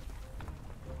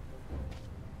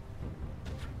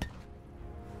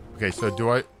 Okay, so do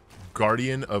I...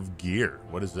 Guardian of Gear.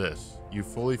 What is this? You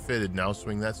fully fitted, now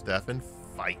swing that staff and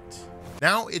fight.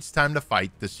 Now it's time to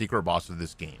fight the secret boss of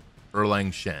this game,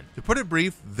 Erlang Shen. To put it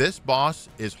brief, this boss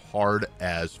is hard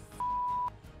as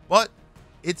but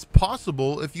it's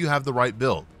possible if you have the right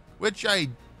build, which I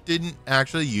didn't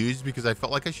actually use because I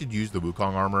felt like I should use the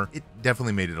Wukong armor. It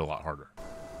definitely made it a lot harder.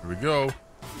 Here we go.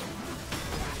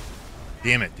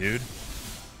 Damn it, dude.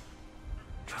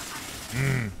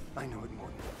 I know it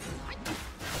more.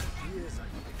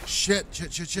 Shit.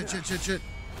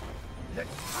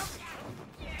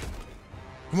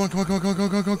 Come on.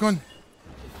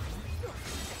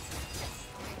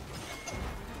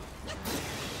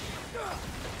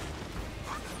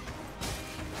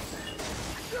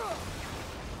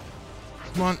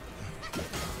 Come on.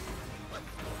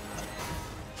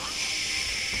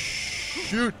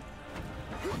 Shoot.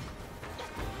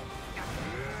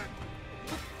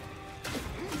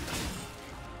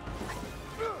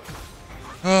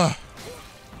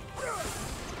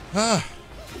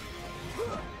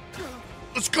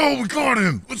 Let's go. We got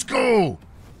him. Let's go.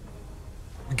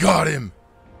 We got him.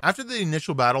 After the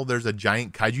initial battle, there's a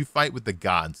giant kaiju fight with the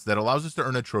gods that allows us to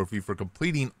earn a trophy for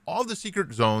completing all the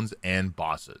secret zones and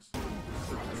bosses.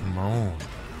 Come on.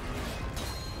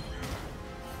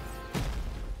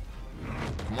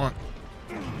 Come on.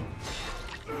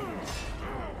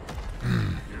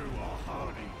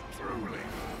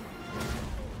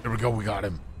 There we go. We got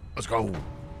him. Let's go.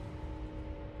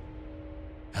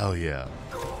 Hell yeah.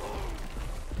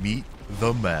 Meet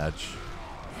the match.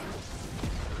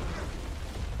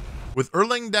 With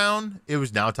Erlang down, it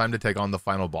was now time to take on the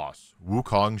final boss,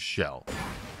 Wukong's shell.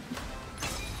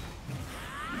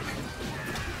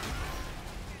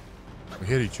 We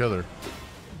hit each other.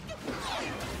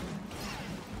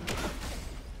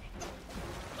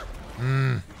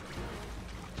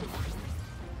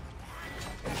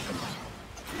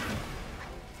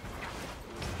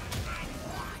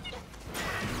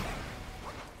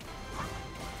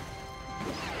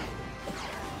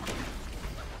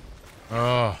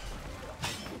 Oh.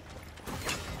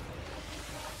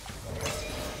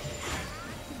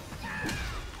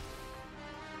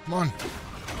 Come on.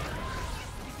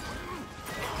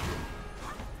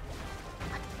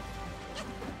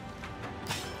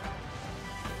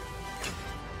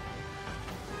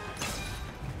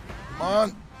 Come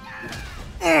on.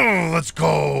 Oh, let's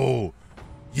go.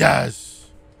 Yes.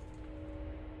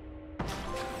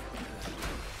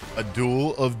 A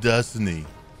duel of destiny.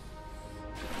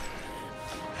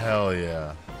 Hell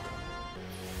yeah.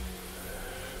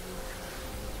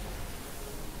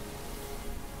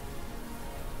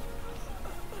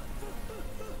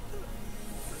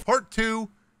 Part 2,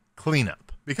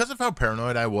 Cleanup. Because of how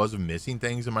paranoid I was of missing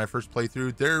things in my first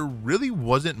playthrough, there really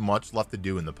wasn't much left to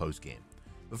do in the post-game.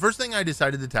 The first thing I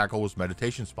decided to tackle was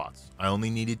meditation spots. I only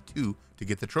needed 2 to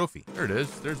get the trophy. There it is.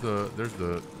 There's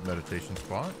the meditation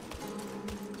spot.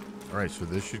 All right, so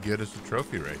this should get us a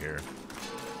trophy right here.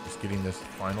 Just getting this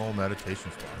final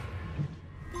meditation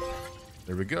spot.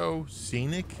 There we go.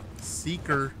 Scenic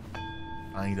Seeker.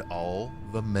 Find all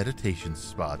the meditation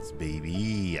spots,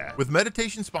 baby. With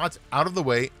meditation spots out of the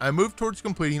way, I moved towards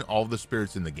completing all of the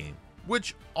spirits in the game,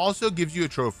 which also gives you a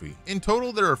trophy. In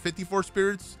total, there are 54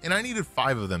 spirits, and I needed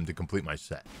 5 of them to complete my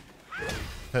set.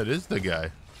 That is the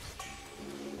guy.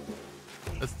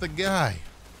 That's the guy.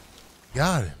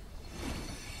 Got him.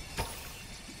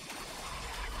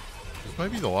 This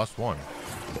might be the last one.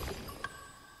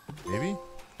 Maybe?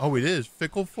 Oh, it is.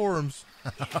 Fickle Forms.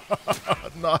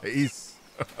 Nice.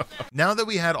 Now that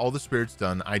we had all the spirits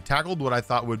done, I tackled what I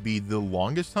thought would be the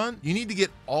longest hunt. You need to get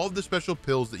all of the special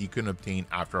pills that you can obtain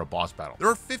after a boss battle. There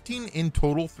are 15 in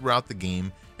total throughout the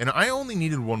game, and I only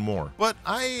needed 1 more, but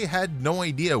I had no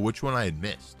idea which one I had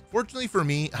missed. Fortunately for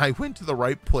me, I went to the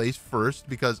right place first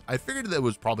because I figured that it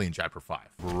was probably in chapter 5.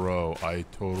 Bro, I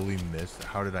totally missed.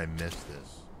 How did I miss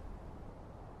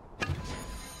this?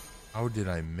 How did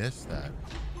I miss that?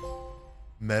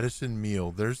 Medicine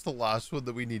meal. There's the last one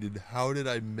that we needed. How did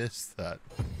I miss that?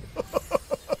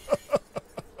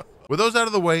 With those out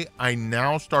of the way, I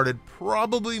now started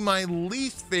probably my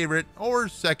least favorite or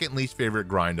second least favorite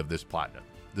grind of this platinum,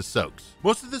 the soaks.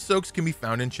 Most of the soaks can be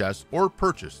found in chests or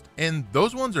purchased, and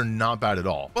those ones are not bad at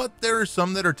all. But there are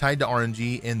some that are tied to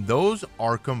RNG, and those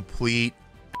are complete.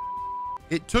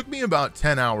 It took me about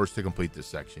 10 hours to complete this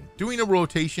section, doing a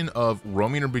rotation of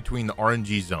roaming in between the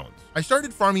RNG zones. I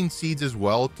started farming seeds as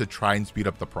well to try and speed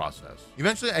up the process.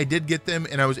 Eventually I did get them,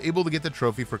 and I was able to get the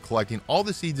trophy for collecting all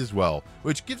the seeds as well,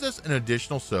 which gives us an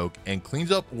additional soak and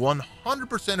cleans up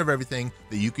 100% of everything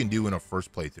that you can do in a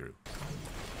first playthrough.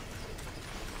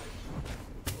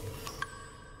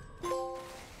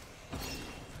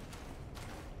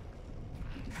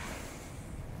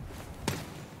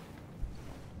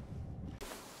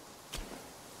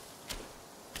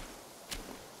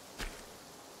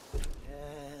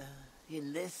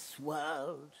 In this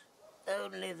world,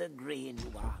 only the green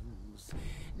ones.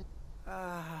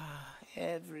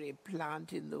 Every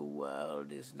plant in the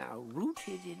world is now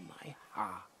rooted in my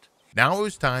heart. Now it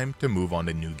was time to move on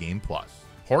to New Game Plus.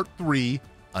 Part 3,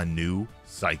 A New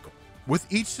Cycle. With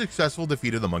each successful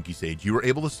defeat of the Monkey Sage, you were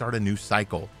able to start a new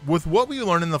cycle. With what we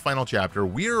learned in the final chapter,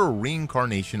 we are a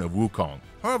reincarnation of Wukong.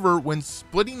 However, when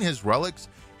splitting his relics,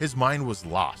 his mind was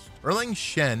lost. Erlang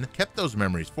Shen kept those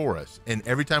memories for us, and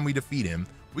every time we defeat him,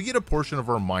 we get a portion of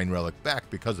our mind relic back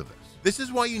because of this. This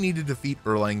is why you need to defeat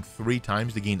Erlang 3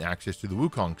 times to gain access to the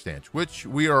Wukong Stance, which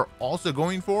we are also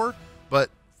going for, but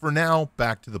for now,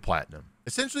 back to the platinum.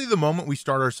 Essentially, the moment we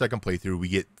start our second playthrough, we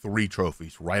get 3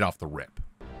 trophies right off the rip.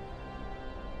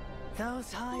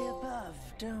 Those high above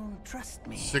don't trust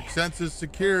me. 6th sense is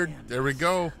secured. There we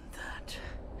go.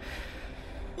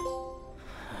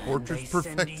 Fortress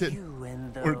perfected.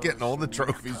 We're getting all the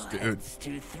trophies, dude.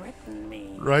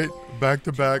 Right? Back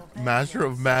to back. Master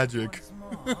of Magic.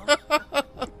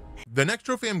 The next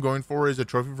trophy I'm going for is a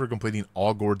trophy for completing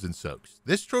all gourds and soaks.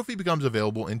 This trophy becomes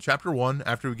available in chapter 1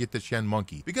 after we get the Shen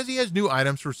Monkey, because he has new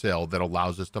items for sale that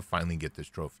allows us to finally get this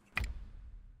trophy.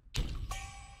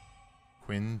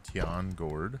 Quintian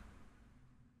gourd.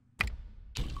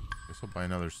 Guess I'll buy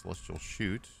another celestial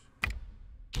shoot.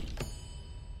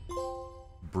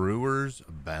 Brewer's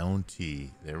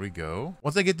Bounty. There we go.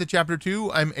 Once I get to chapter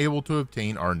 2, I'm able to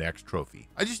obtain our next trophy.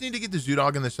 I just need to get the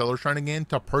Zoodog and the Cellar Shrine again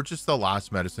to purchase the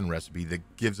last medicine recipe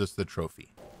that gives us the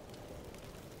trophy.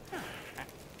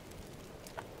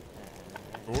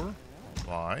 Or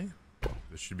buy.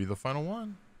 This should be the final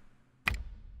one.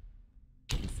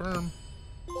 Confirm.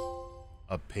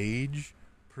 A page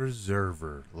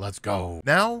preserver. Let's go.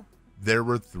 Now, there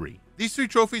were 3. These 3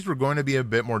 trophies were going to be a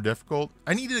bit more difficult.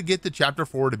 I needed to get to chapter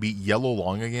 4 to beat Yellow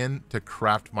Long again to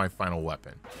craft my final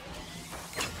weapon.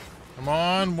 Come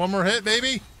on, one more hit,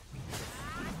 baby.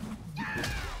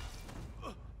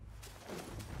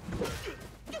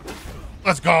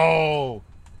 Let's go.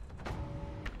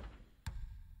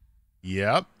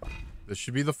 Yep. This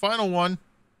should be the final one.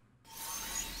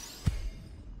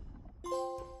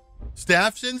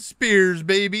 Staffs and spears,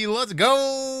 baby. Let's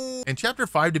go. In chapter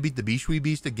 5 to beat the Bishui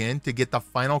Beast again to get the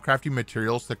final crafting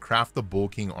materials to craft the Bull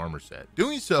King armor set.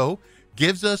 Doing so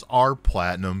gives us our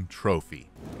platinum trophy.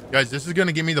 Guys, this is going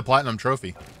to give me the platinum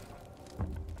trophy.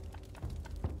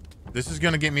 This is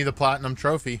going to get me the platinum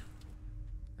trophy.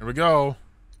 Here we go.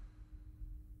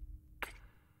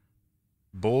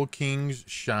 Bull King's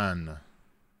Shan.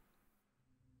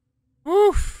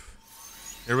 Woof.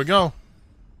 Here we go.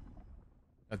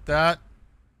 At that.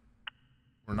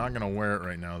 We're not going to wear it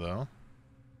right now, though.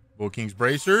 Bull King's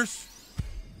Bracers.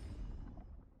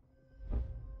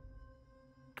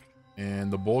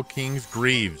 And the Bull King's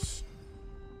Greaves.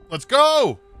 Let's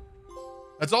go!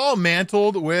 That's all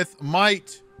mantled with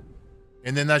might.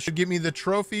 And then that should give me the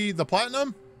trophy, the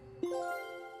platinum.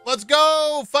 Let's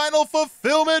go! Final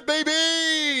fulfillment,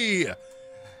 baby!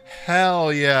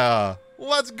 Hell yeah.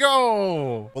 Let's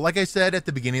go! Well, like I said at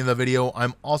the beginning of the video,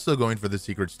 I'm also going for the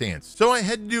secret stance. So I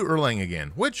had to do Erlang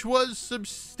again, which was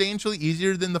substantially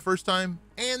easier than the first time,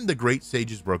 and the Great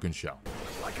Sage's Broken Shell.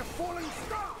 Like a falling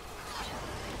star.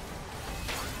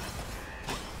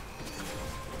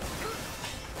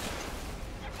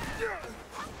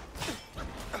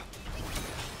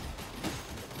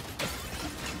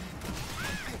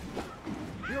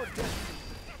 Your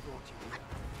destiny brought you,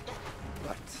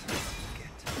 but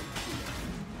forget.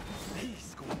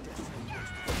 He's got destiny.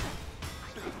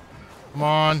 Come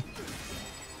on.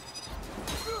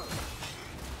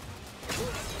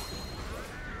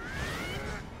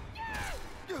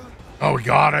 Oh, we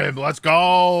got him. Let's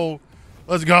go.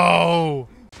 Let's go.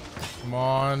 Come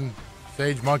on,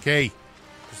 Sage Monkey.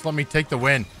 Just let me take the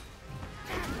win.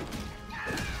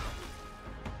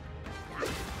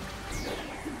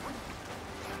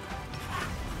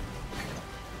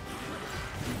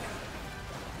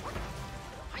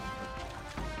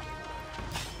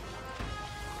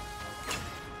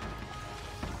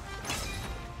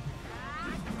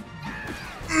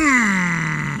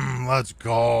 Let's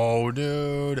go,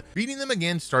 dude. Beating them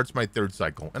again starts my third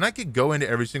cycle, and I could go into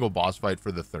every single boss fight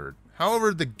for the third.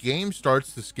 However, the game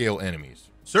starts to scale enemies.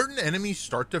 Certain enemies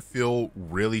start to feel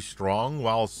really strong,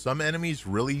 while some enemies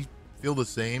really feel the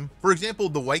same. For example,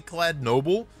 the white-clad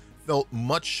noble felt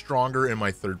much stronger in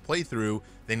my third playthrough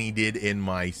than he did in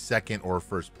my second or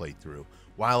first playthrough.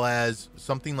 While as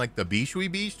something like the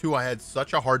Bishui Beast, who I had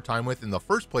such a hard time with in the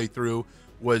first playthrough,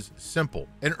 was simple.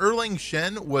 And Erlang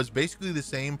Shen was basically the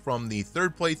same from the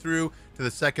third playthrough to the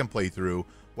second playthrough,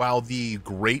 while the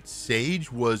Great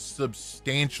Sage was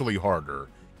substantially harder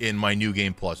in my New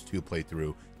Game Plus 2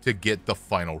 playthrough to get the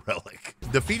final relic.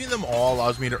 Defeating them all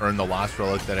allows me to earn the last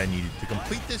relic that I needed to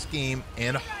complete this game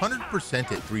and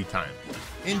 100% it 3 times.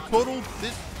 In total,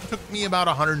 this took me about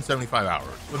 175 hours,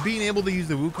 but being able to use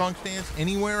the Wukong Stance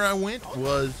anywhere I went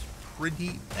was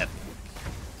pretty epic.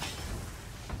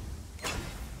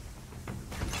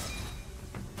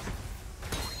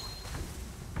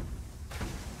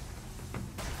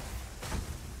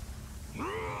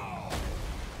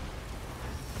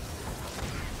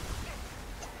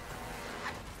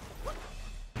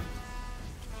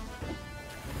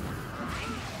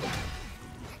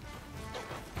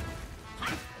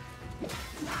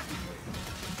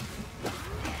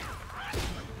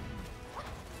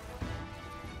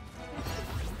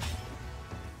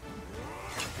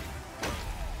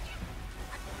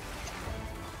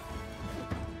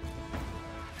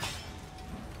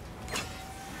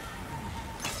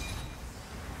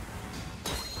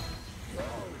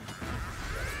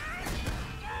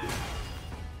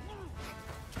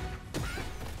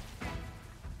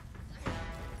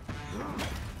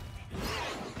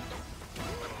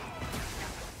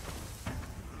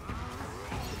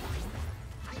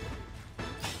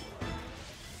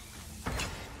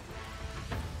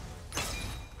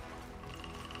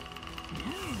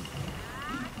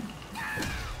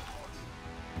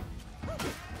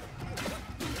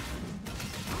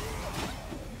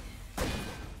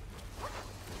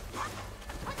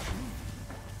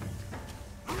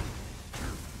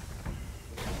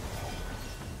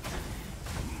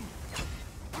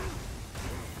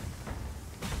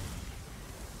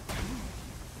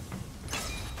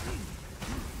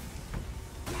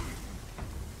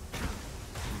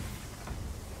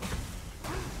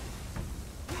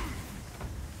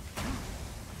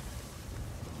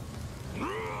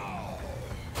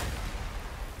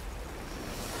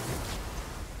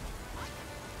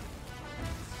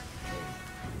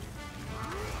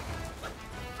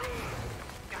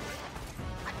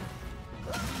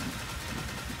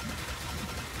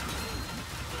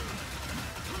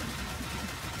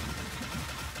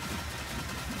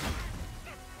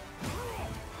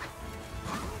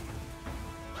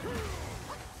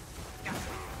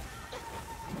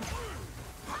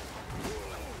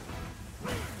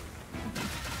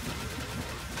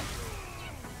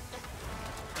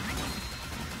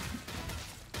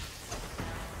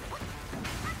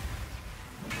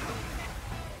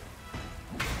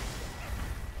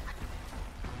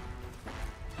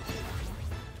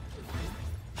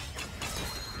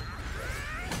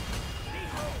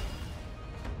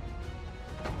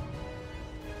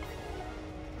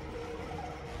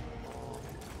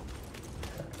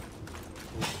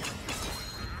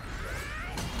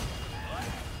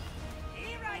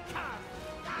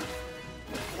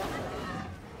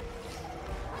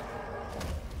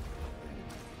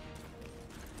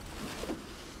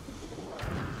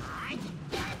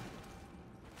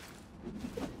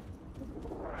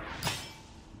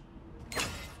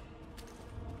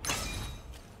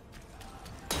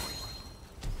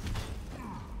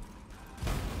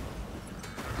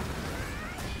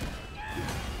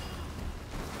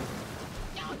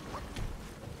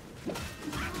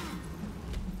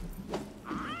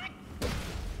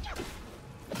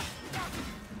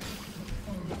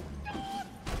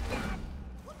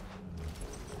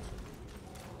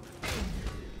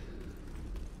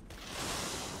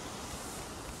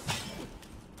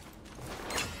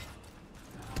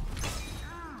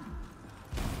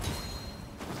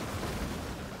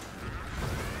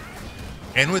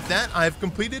 And with that, I've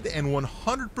completed and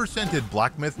 100%ed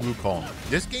Black Myth Wukong.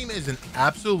 This game is an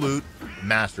absolute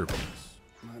masterpiece.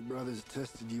 My brothers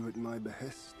tested you at my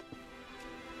behest.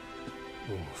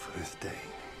 All for this day.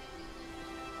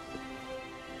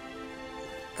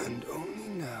 And only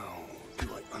now do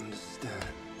I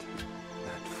understand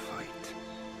that fight.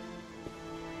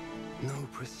 No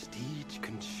prestige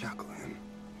can shackle him.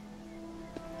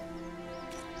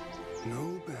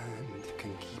 No band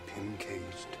can keep him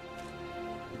caged.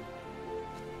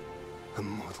 A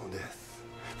mortal death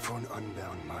for an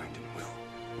unbound mind and will.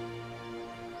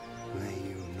 May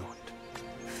you not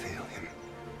fail him.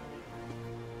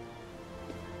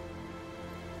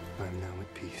 I'm now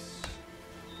at peace.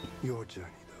 Your journey,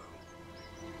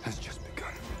 though, has just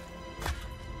begun.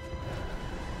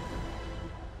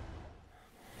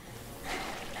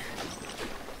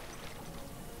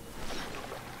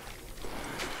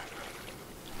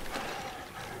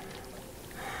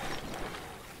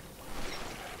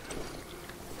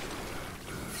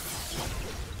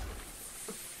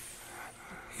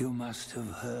 You must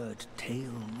have heard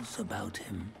tales about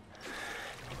him.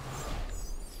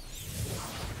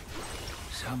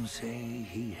 Some say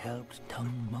he helped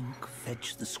Tung Monk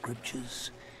fetch the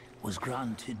scriptures, was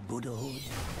granted Buddhahood,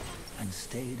 and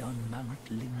stayed on Mount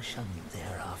Lingshan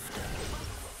thereafter.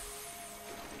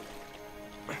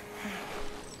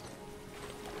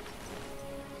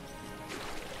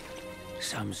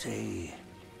 Some say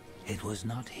it was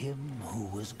not him who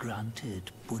was granted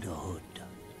Buddhahood.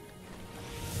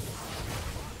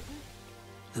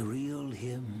 The real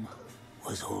him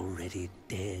was already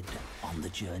dead on the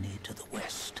journey to the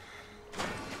west.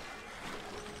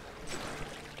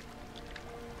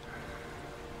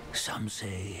 Some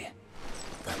say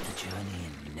that the journey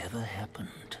never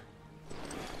happened.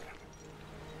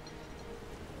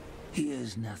 He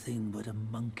is nothing but a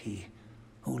monkey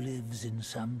who lives in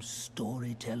some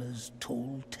storyteller's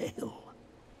tall tale.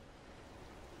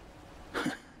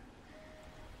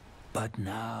 But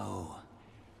now,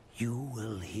 you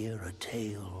will hear a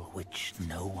tale which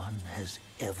no one has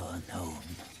ever known.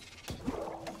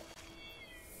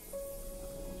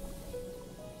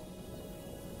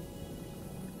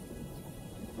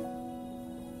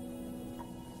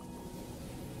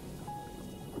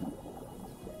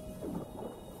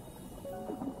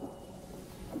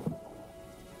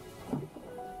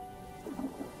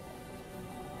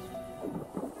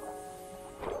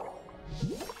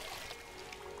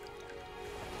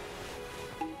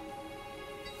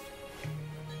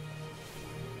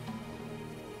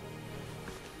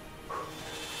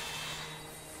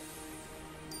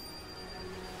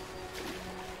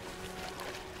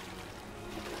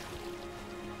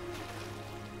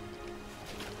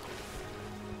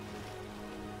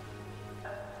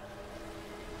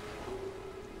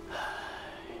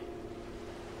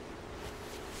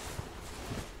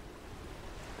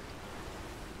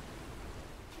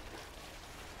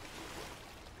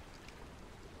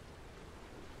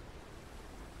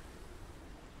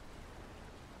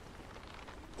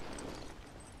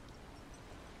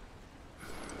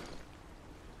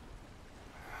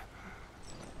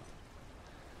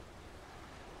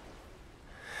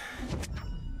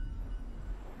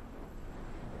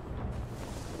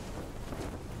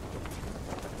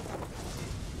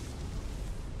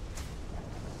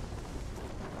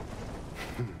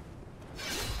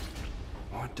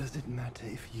 What does it matter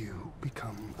if you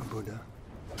become a Buddha?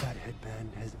 That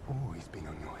headband has always been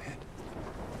on your head.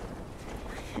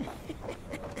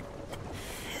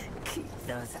 Keep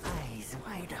those eyes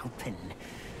wide open.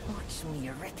 Watch me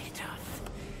rip it off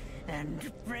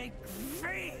and break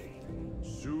free.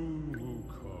 Soon,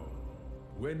 Wukong,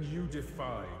 when you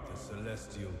defied the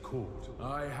Celestial Court,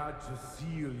 I had to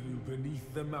seal you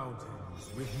beneath the mountains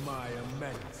with my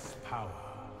immense power.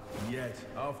 Yet,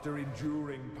 after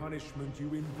enduring punishment, you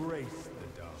embraced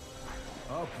the dark,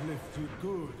 uplifted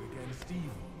good against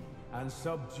evil, and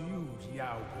subdued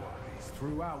Yao Guais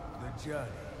throughout the journey.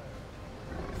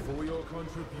 For your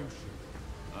contribution,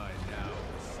 I now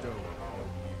bestow upon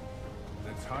you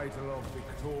the title of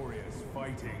Victorious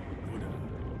Fighting Buddha.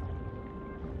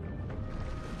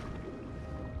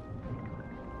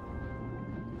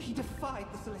 He defied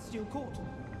the Celestial Court,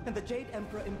 and the Jade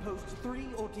Emperor imposed 3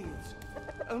 ordeals.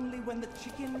 Only when the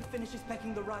chicken finishes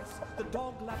pecking the rice, the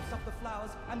dog laps up the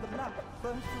flowers, and the lamp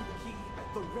burns through the key,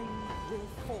 the rain will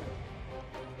fall.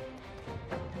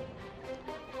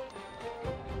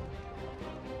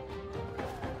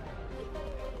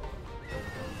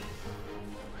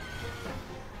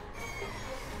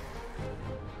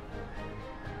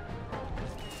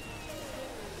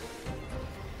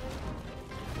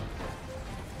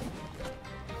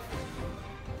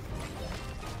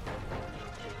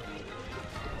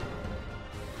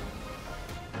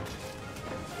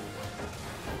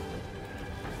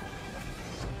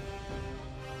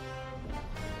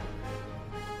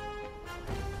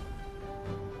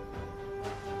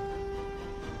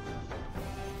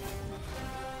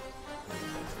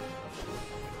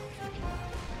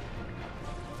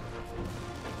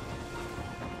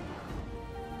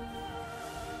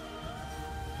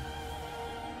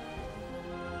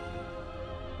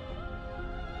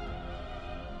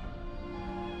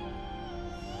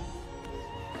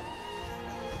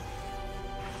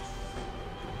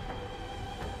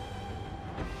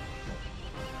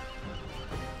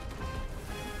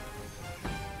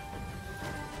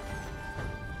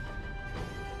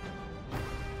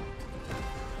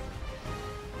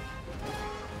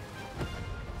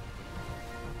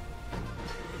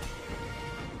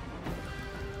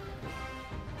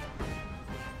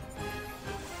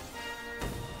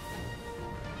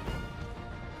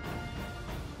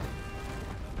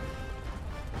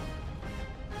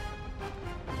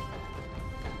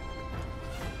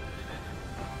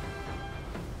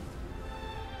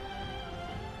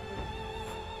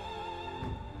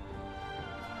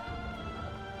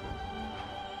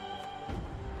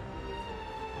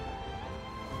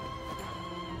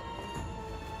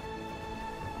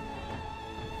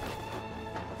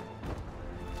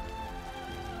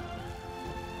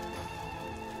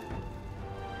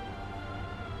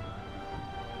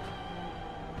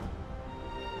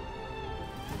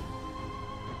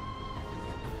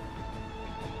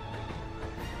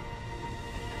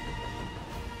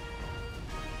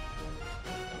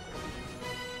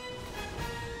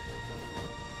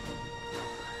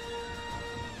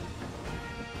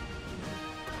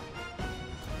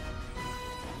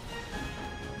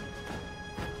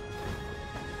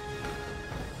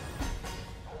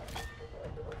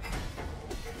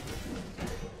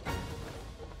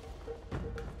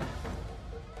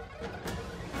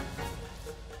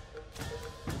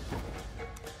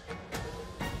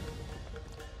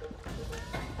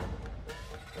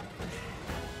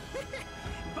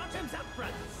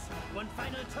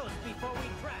 final toast before we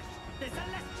crash the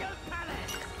Celestial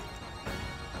Palace!